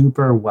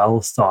super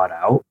well thought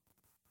out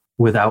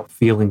without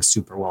feeling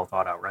super well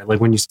thought out, right? Like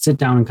when you sit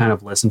down and kind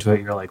of listen to it,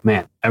 you're like,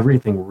 man,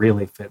 everything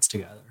really fits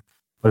together.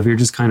 But if you're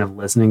just kind of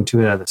listening to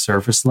it at the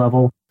surface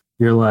level,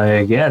 you're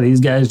like, yeah, these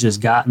guys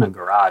just got in a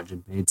garage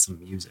and made some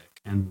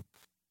music. And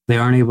they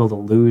aren't able to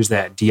lose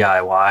that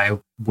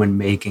DIY when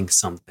making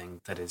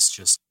something that is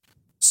just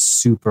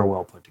super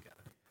well put together.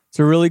 It's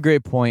a really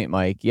great point,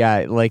 Mike.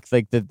 Yeah, like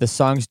the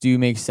songs do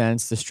make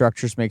sense, the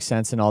structures make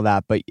sense and all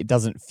that, but it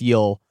doesn't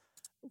feel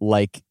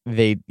like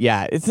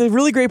it's a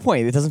really great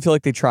point. It doesn't feel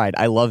like they tried.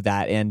 I love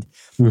that. And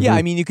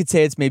you could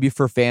say it's maybe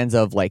for fans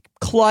of like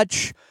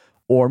Clutch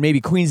or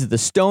maybe Queens of the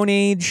Stone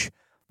Age.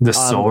 The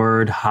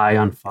Sword, High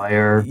on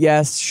Fire.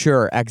 Yes,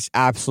 sure.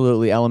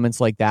 Absolutely. Elements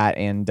like that.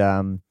 And,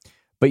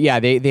 but yeah,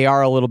 they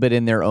are a little bit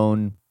in their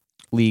own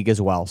league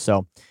as well.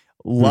 So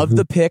love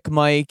the pick,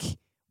 Mike.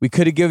 We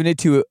could have given it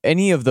to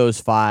any of those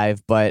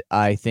 5, but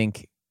I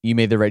think you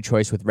made the right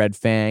choice with Red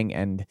Fang.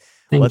 And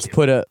let's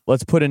put a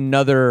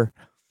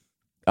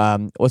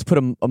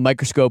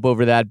microscope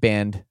over that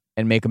band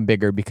and make them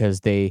bigger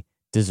because they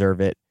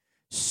deserve it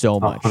so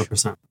much.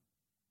 100%.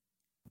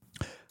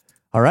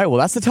 All right. Well,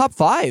 that's the top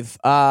 5.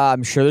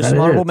 I'm sure there's some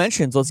honorable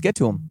mentions. Let's get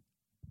to them.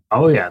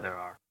 Oh yeah, there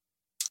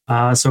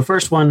are. So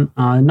first one,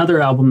 another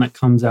album that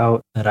comes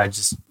out that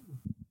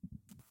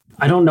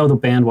I don't know the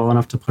band well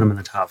enough to put them in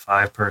the top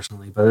 5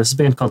 personally, but this is a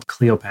band called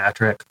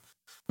Cleopatra.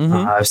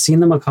 I've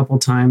seen them a couple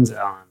times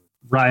on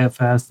Riot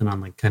Fest and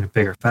on like kind of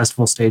bigger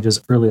festival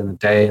stages early in the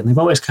day, and they've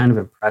always kind of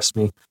impressed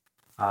me.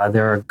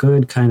 They're a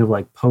good kind of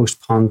like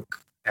post-punk,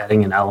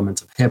 adding in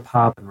elements of hip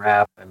hop and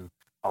rap and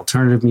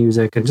alternative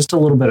music and just a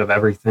little bit of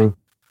everything.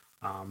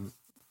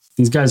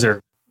 These guys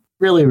are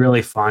really,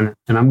 really fun,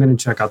 and I'm going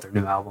to check out their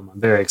new album. I'm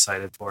very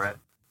excited for it.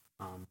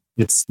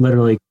 It's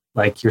literally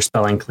like you're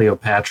spelling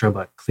Cleopatra,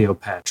 but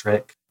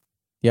Cleopatrick.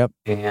 Yep.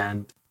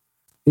 And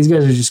these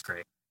guys are just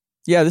great.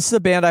 Yeah, this is a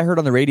band I heard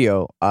on the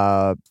radio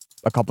a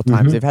couple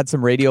times. They've had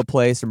some radio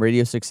play, some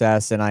radio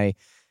success, and I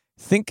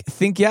think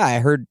I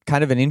heard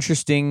kind of an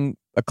interesting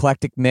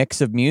eclectic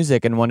mix of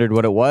music and wondered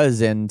what it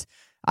was, and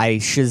I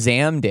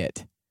Shazammed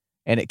it.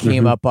 and it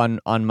came up on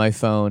my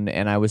phone,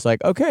 and I was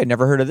like, okay,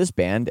 never heard of this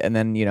band, and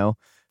then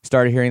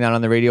started hearing that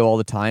on the radio all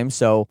the time.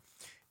 So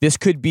this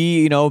could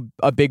be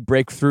a big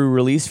breakthrough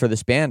release for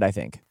this band, I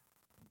think.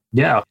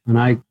 Yeah, and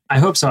I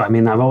hope so. I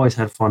mean, I've always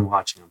had fun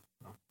watching them.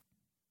 So.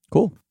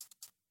 Cool.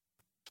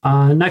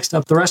 Next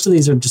up, the rest of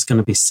these are just going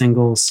to be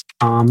singles.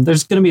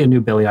 There's going to be a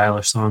new Billie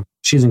Eilish song.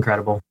 She's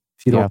incredible.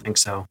 If you don't think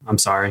so, I'm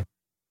sorry.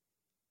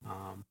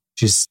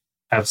 She's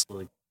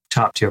absolutely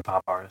top tier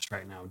pop artist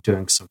right now,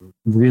 doing some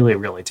really,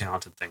 really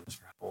talented things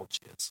for how old she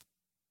is.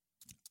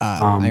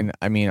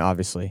 I mean,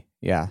 obviously,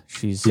 yeah,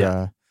 she's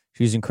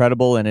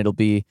incredible, and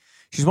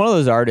she's one of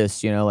those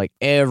artists, like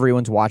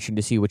everyone's watching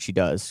to see what she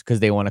does because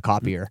they want to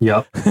copy her.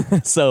 Yep.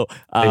 So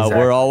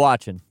we're all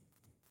watching.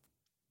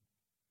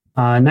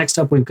 Next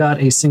up, we've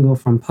got a single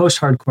from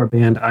post-hardcore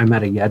band I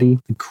Met a Yeti.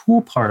 The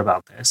cool part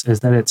about this is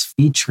that it's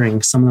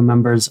featuring some of the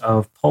members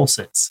of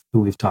Pulsits,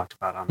 who we've talked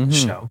about on the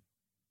show.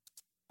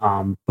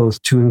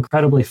 Both two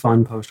incredibly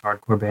fun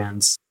post-hardcore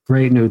bands,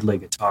 great noodly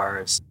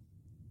guitars,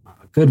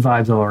 good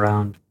vibes all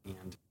around,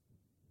 and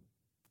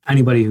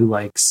anybody who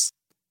likes,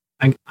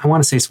 I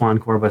want to say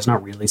swancore, but it's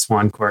not really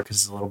swancore because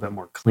it's a little bit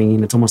more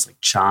clean. It's almost like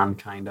Chan,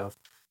 kind of.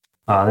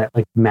 That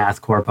like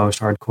mathcore,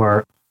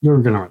 post-hardcore.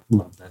 You're going to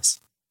love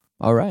this.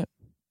 All right.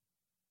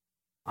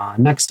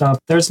 Next up,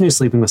 there's a new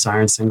Sleeping with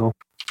Sirens single.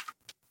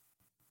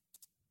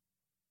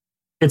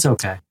 It's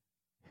okay.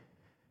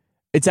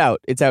 It's out.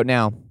 It's out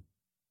now.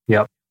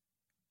 Yep.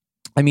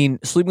 I mean,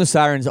 Sleeping with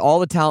Sirens, all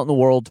the talent in the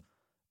world,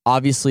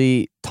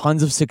 obviously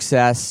tons of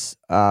success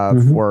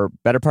for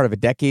better part of a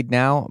decade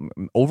now,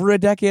 over a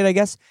decade, I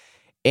guess.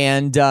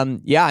 And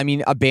I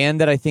mean, a band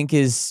that I think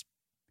is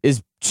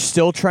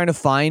still trying to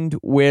find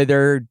where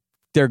they're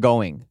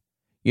going.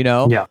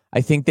 Yeah.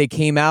 I think they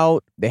came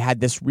out, they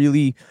had this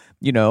really,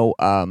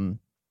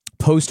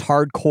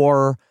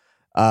 post-hardcore,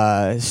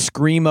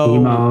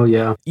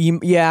 screamo,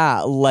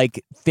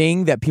 like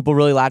thing that people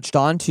really latched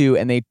onto,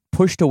 and they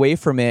pushed away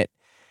from it.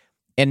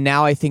 And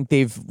now I think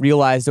they've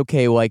realized,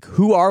 okay, like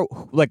who are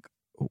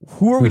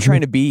we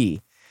trying to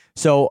be?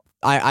 So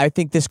I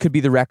think this could be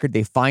the record.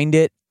 They find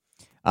it.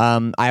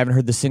 I haven't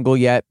heard the single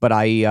yet, but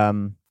I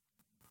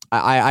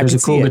there's a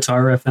cool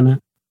guitar riff in it.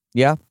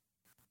 Yeah.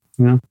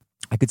 Yeah.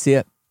 I could see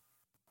it.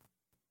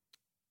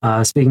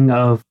 Speaking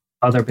of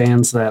other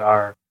bands that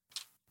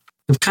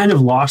have kind of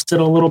lost it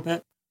a little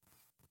bit,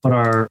 but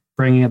are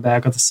bringing it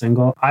back with a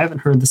single. I haven't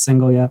heard the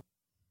single yet.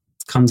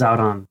 It comes out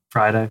on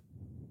Friday.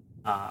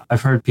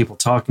 I've heard people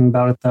talking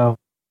about it, though.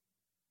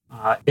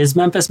 Is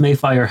Memphis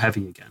Mayfire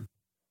heavy again?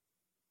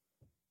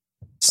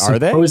 Are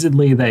they?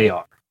 Supposedly they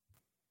are.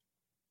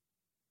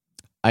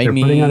 They're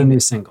putting out a new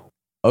single.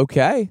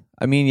 Okay.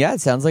 I mean, yeah,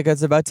 it sounds like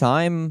it's about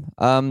time.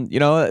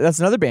 That's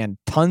another band.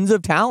 Tons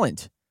of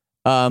talent.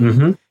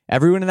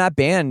 Everyone in that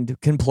band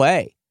can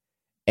play.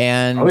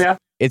 And I think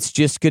it's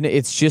just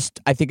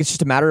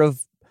a matter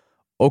of,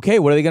 okay,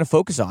 what are they going to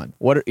focus on?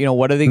 What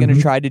are they going to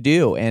try to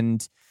do?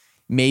 And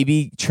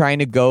maybe trying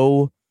to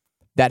go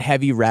that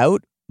heavy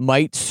route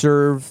might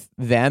serve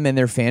them and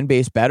their fan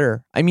base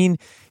better. I mean,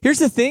 here's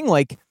the thing,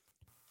 like,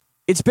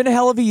 it's been a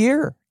hell of a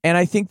year. And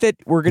I think that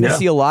we're going to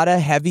see a lot of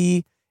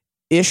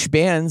heavy-ish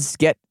bands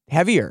get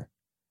heavier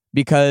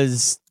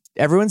because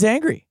everyone's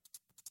angry.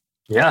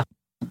 Yeah.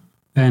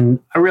 And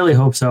I really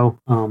hope so.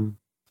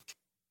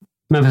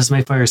 Memphis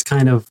Mayfire's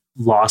kind of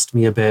lost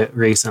me a bit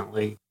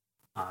recently.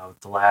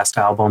 With the last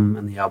album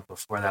and the album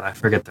before that, I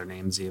forget their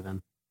names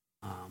even.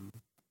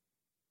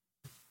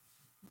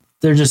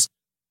 They're just,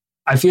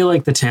 I feel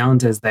like the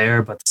talent is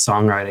there, but the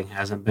songwriting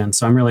hasn't been.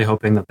 So I'm really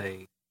hoping that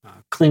they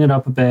clean it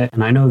up a bit.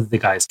 And I know that the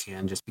guys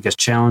can, just because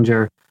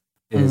Challenger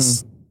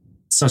is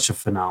such a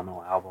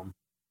phenomenal album.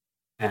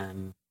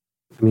 And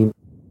I mean,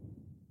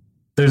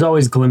 there's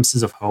always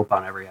glimpses of hope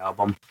on every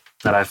album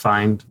that I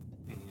find.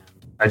 And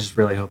I just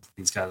really hope that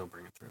these guys will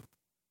bring it through.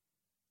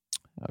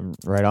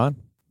 Right on.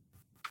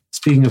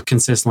 Speaking of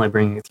consistently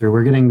bringing it through,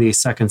 we're getting the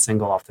second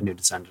single off the new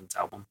Descendants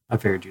album. I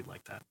figured you'd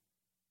like that.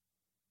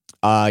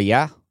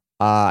 Yeah,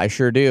 I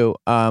sure do.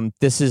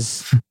 This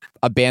is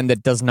a band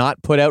that does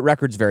not put out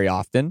records very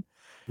often.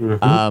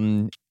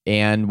 And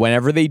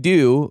whenever they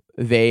do,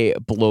 they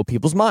blow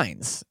people's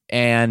minds.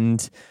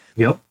 And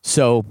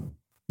so,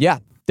 yeah,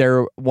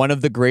 they're one of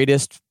the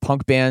greatest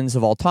punk bands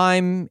of all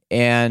time.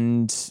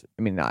 And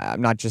I mean,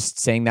 I'm not just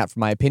saying that for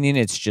my opinion.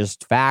 It's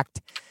just fact.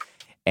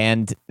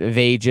 And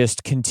they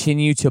just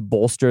continue to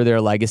bolster their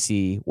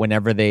legacy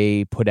whenever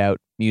they put out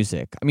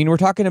music. I mean, we're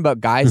talking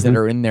about guys that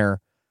are in their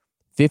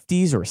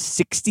 50s or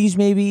 60s,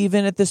 maybe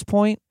even at this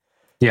point.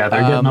 Yeah,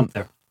 they're getting up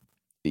there.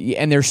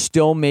 And they're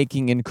still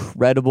making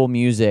incredible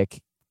music.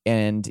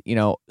 And,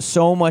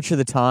 so much of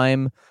the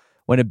time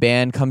when a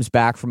band comes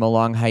back from a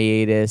long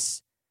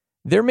hiatus,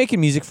 they're making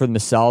music for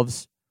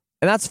themselves.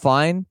 And that's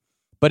fine.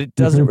 But it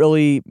doesn't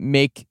really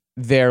make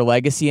their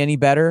legacy any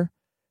better.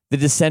 The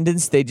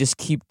Descendants, they just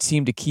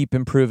seem to keep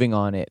improving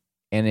on it.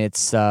 And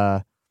it's,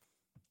 yeah,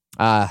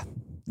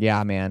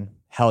 man.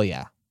 Hell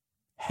yeah.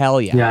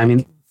 Yeah, I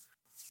mean,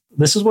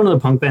 this is one of the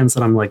punk bands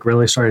that I'm like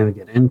really starting to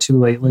get into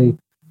lately.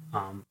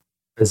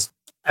 As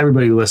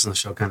everybody who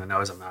listens to the show kind of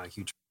knows I'm not a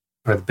huge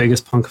or the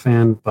biggest punk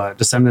fan, but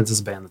Descendants is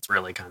a band that's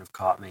really kind of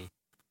caught me.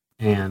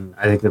 And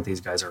I think that these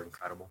guys are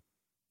incredible.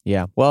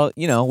 Yeah. Well,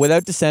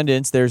 without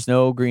Descendants, there's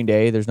no Green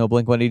Day, there's no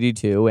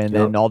Blink-182, and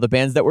then all the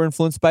bands that were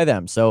influenced by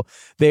them. So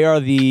they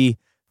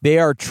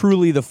are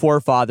truly the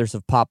forefathers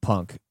of pop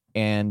punk,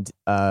 and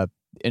an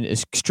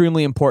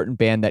extremely important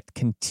band that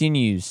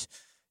continues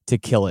to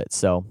kill it.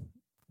 So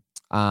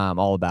I'm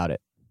all about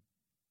it.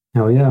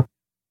 Hell yeah.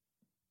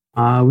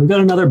 We've got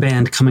another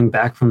band coming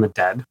back from the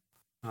dead.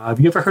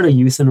 Have you ever heard of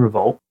Youth in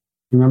Revolt?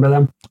 You remember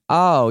them?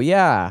 Oh,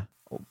 yeah.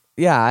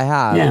 Yeah, I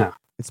have. Yeah.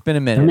 It's been a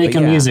minute. They're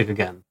making music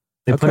again.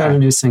 They put out a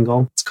new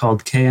single. It's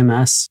called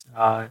KMS.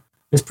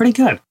 It's pretty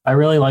good. I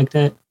really liked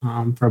it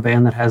for a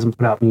band that hasn't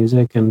put out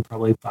music in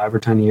probably 5 or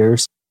 10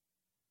 years.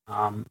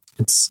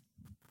 It's,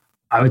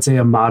 I would say,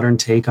 a modern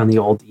take on the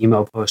old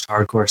emo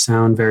post-hardcore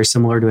sound, very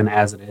similar to an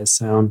As It Is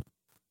sound.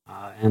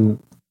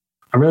 And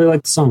I really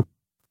like the song.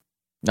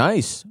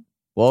 Nice.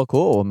 Well,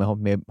 cool.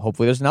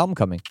 Hopefully there's an album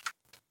coming.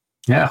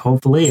 Yeah,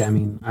 hopefully. I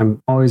mean,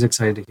 I'm always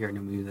excited to hear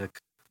new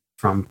music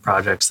from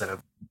projects that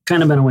have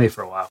kind of been away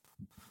for a while.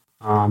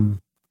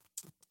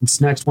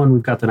 This next one,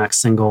 we've got the next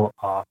single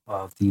off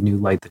of the new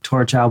Light the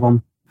Torch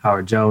album,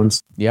 Howard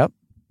Jones. Yep.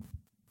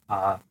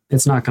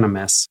 It's not going to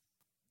miss.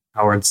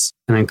 Howard's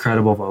an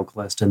incredible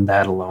vocalist, and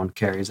that alone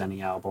carries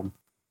any album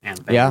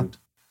and band. Yeah.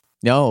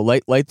 No,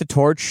 Light the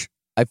Torch,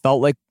 I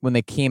felt like when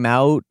they came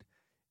out,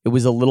 it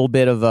was a little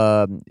bit of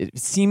it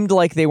seemed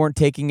like they weren't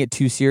taking it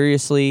too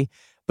seriously.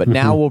 But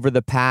now over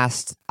the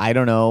past, I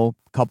don't know,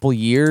 couple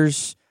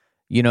years,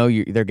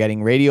 they're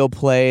getting radio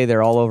play.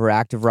 They're all over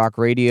Active Rock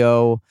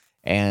Radio.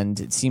 And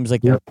it seems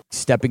like they're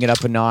stepping it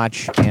up a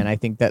notch. And I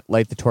think that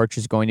Light the Torch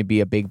is going to be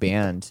a big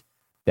band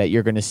that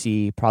you're going to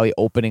see probably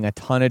opening a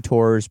ton of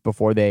tours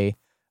before they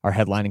are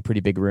headlining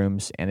pretty big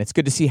rooms. And it's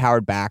good to see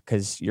Howard back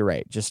because you're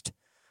right. Just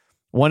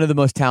one of the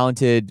most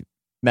talented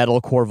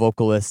metalcore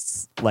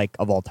vocalists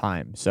of all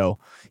time. So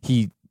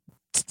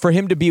for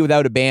him to be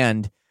without a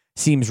band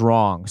seems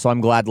wrong. So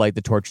I'm glad Light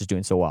the Torch is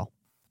doing so well.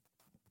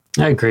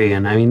 I agree.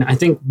 And I mean, I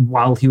think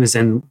while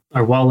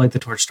Light the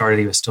Torch started,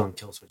 he was still in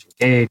Killswitch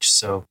Engage.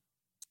 So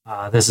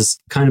this has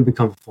kind of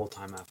become a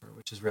full-time effort,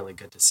 which is really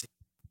good to see.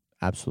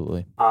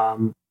 Absolutely.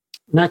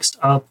 Next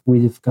up,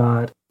 we've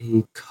got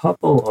a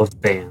couple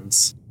of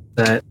bands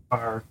that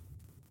are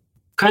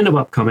kind of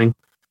upcoming.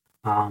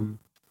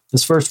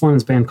 This first one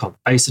is a band called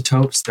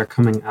Isotopes. They're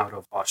coming out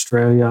of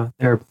Australia.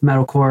 They're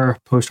metalcore,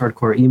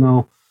 post-hardcore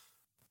emo.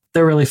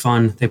 They're really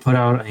fun. They put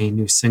out a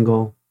new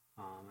single.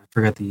 I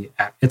forget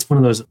it's one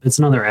of those, it's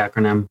another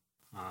acronym,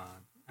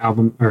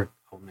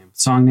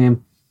 song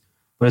name,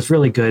 but it's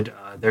really good.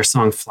 Their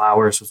song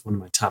Flowers was one of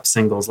my top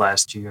singles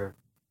last year.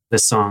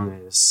 This song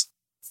is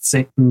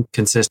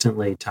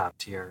consistently top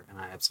tier, and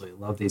I absolutely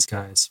love these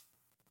guys.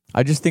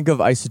 I just think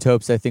of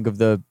Isotopes. I think of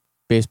the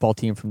baseball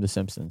team from The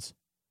Simpsons.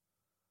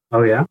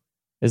 Oh yeah,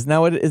 isn't that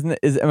what?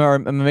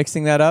 Am I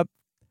mixing that up?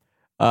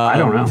 I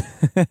don't know.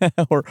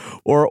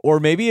 or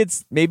maybe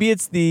it's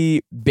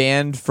the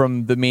band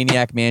from the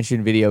Maniac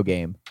Mansion video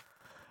game.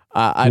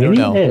 I don't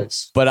know. It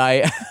is. But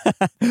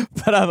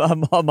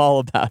I'm all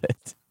about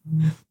it.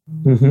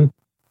 Mm-hmm.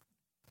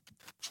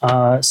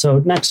 So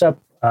next up,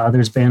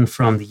 there's a band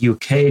from the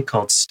UK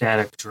called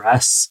Static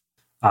Dress.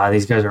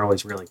 These guys are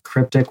always really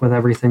cryptic with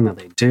everything that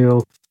they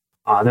do.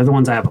 They're the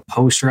ones I have a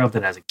poster of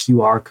that has a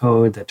QR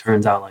code that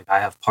turns out like I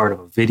have part of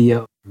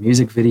a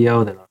music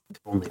video that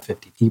only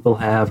 50 people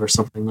have or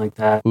something like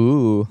that.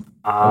 Ooh.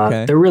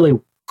 Okay. They're really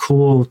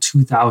cool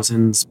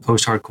 2000s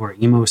post-hardcore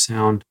emo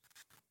sound.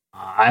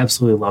 I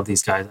absolutely love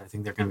these guys. I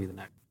think they're going to be the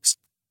next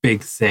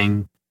big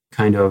thing,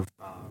 kind of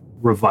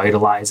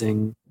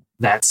revitalizing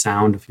that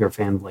sound. If you're a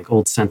fan of like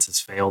old Senses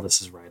Fail,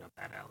 this is right up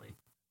that alley.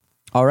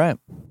 All right.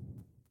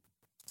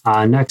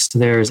 Next,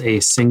 there's a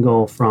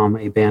single from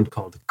a band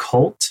called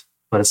Cult,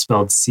 but it's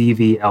spelled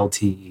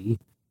CVLTE.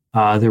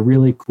 They're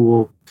really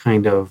cool,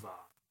 kind of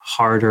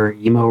harder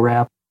emo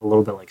rap, a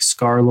little bit like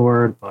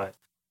Scarlord, but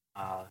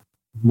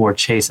more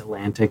Chase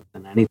Atlantic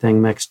than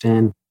anything mixed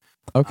in.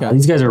 Okay.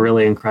 These guys are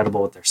really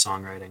incredible with their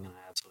songwriting, and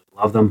I absolutely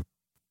love them.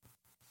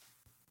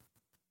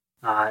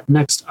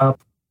 Next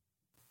up,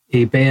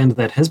 a band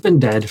that has been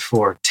dead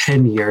for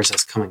 10 years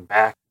is coming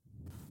back.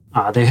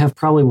 They have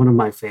probably one of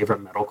my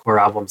favorite metalcore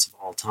albums of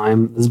all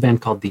time. This is a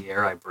band called The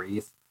Air I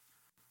Breathe.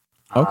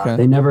 Okay.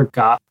 They never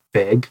got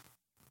big,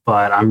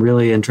 but I'm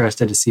really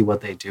interested to see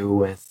what they do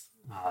with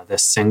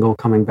this single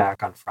coming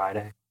back on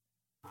Friday.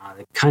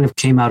 They kind of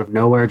came out of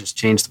nowhere, just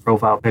changed the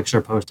profile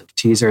picture, posted a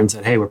teaser, and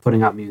said, "Hey, we're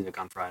putting out music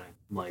on Friday."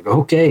 I'm like,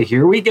 "Okay,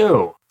 here we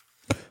go."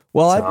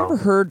 Well,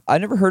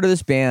 I've never heard of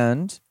this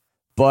band,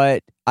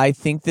 but I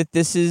think that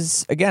this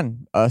is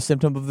again a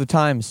symptom of the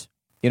times.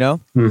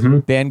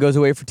 Band goes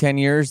away for 10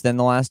 years, then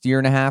the last year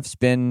and a half's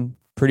been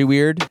pretty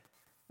weird.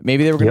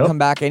 Maybe they were going to come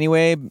back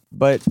anyway,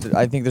 but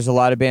I think there's a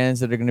lot of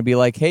bands that are going to be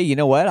like, "Hey, you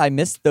know what? I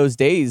missed those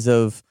days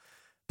of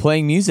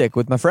playing music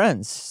with my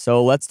friends,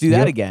 so let's do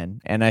that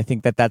again." And I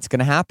think that that's going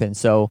to happen.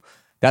 So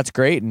that's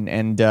great,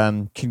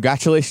 and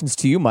congratulations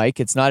to you, Mike.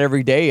 It's not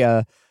every day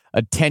a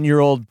a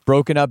 10-year-old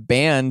broken up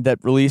band that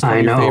released one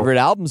of your know. favorite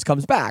albums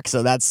comes back.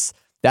 So that's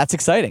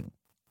exciting.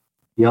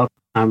 Yep,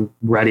 I'm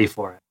ready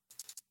for it.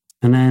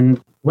 And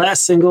then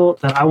last single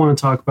that I want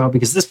to talk about,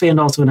 because this band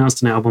also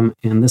announced an album,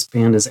 and this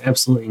band is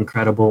absolutely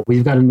incredible.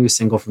 We've got a new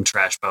single from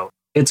Trash Boat.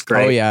 It's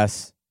great.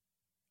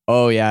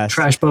 Oh yes.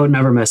 Trash Boat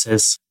never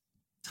misses.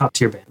 Top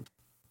tier band.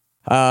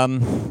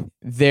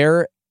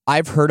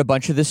 I've heard a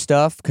bunch of this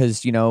stuff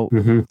because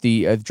Mm-hmm.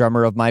 the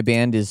drummer of my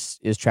band is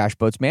Trash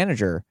Boat's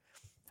manager.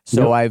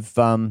 So Yep. I've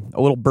a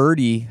little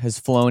birdie has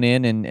flown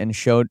in and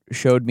showed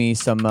me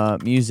some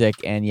music,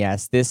 and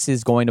yes, this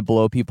is going to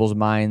blow people's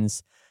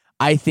minds.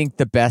 I think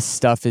the best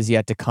stuff is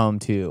yet to come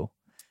too.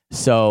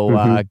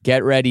 So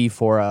get ready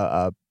for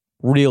a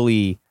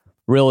really,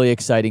 really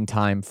exciting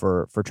time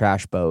for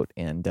Trash Boat,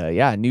 and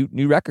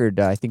new record.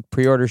 I think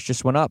pre-orders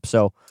just went up,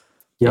 so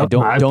Yep,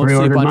 don't I sleep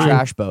pre-ordered on mine.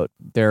 Trash Boat.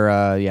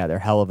 They're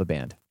hell of a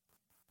band.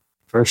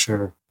 For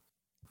sure.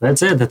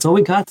 That's it. That's all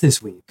we got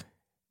this week.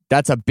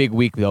 That's a big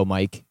week though,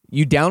 Mike.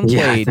 You downplayed.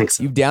 Yeah, I think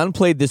so. You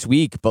downplayed this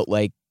week, but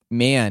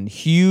man,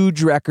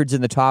 huge records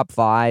in the top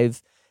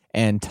 5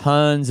 and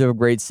tons of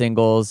great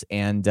singles,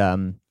 and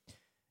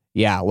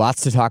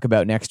lots to talk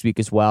about next week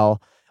as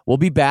well. We'll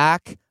be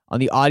back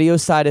on the audio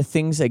side of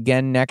things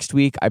again next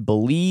week, I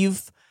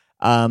believe.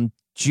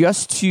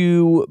 Just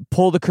to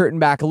pull the curtain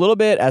back a little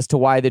bit as to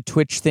why the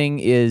Twitch thing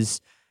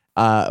is,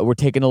 we're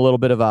taking a little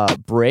bit of a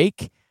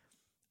break.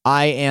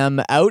 I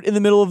am out in the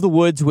middle of the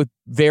woods with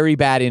very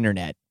bad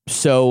internet.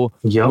 So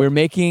Yep. we're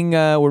making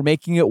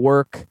it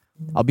work.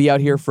 I'll be out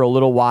here for a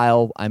little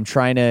while. I'm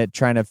trying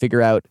to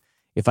figure out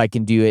if I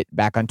can do it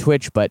back on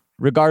Twitch, but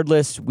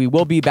regardless, we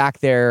will be back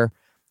there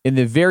in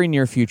the very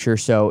near future.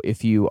 So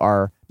if you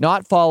are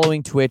not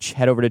following Twitch,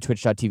 head over to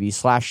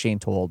twitch.tv/Shane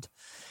Told.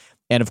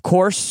 And of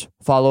course,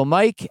 follow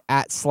Mike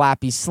at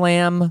Slappy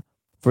Slam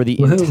for the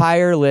Woohoo.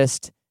 entire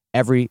list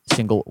every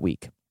single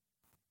week.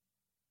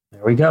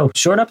 There we go.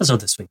 Short episode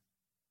this week.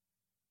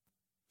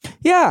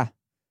 Yeah,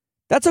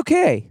 that's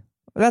okay.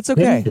 That's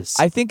okay. It is.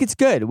 I think it's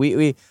good.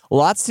 We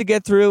lots to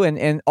get through,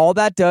 and all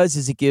that does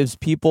is it gives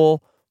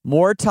people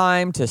more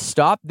time to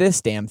stop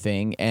this damn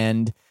thing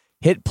and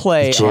hit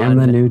play Jam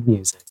the on nude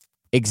music.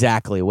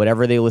 exactly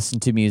whatever they listen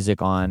to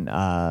music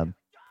on,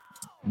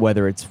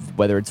 whether it's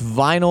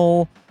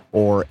vinyl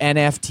or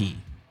NFT.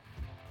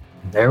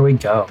 There we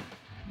go.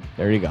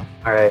 There you go.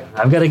 All right.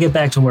 I've got to get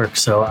back to work,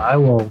 so I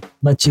will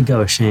let you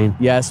go, Shane.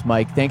 Yes,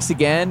 Mike. Thanks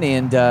again,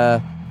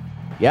 and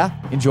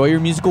enjoy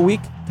your musical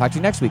week. Talk to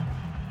you next week.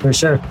 For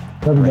sure.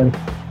 Love you, buddy.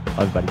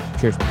 Love you, buddy.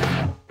 Cheers.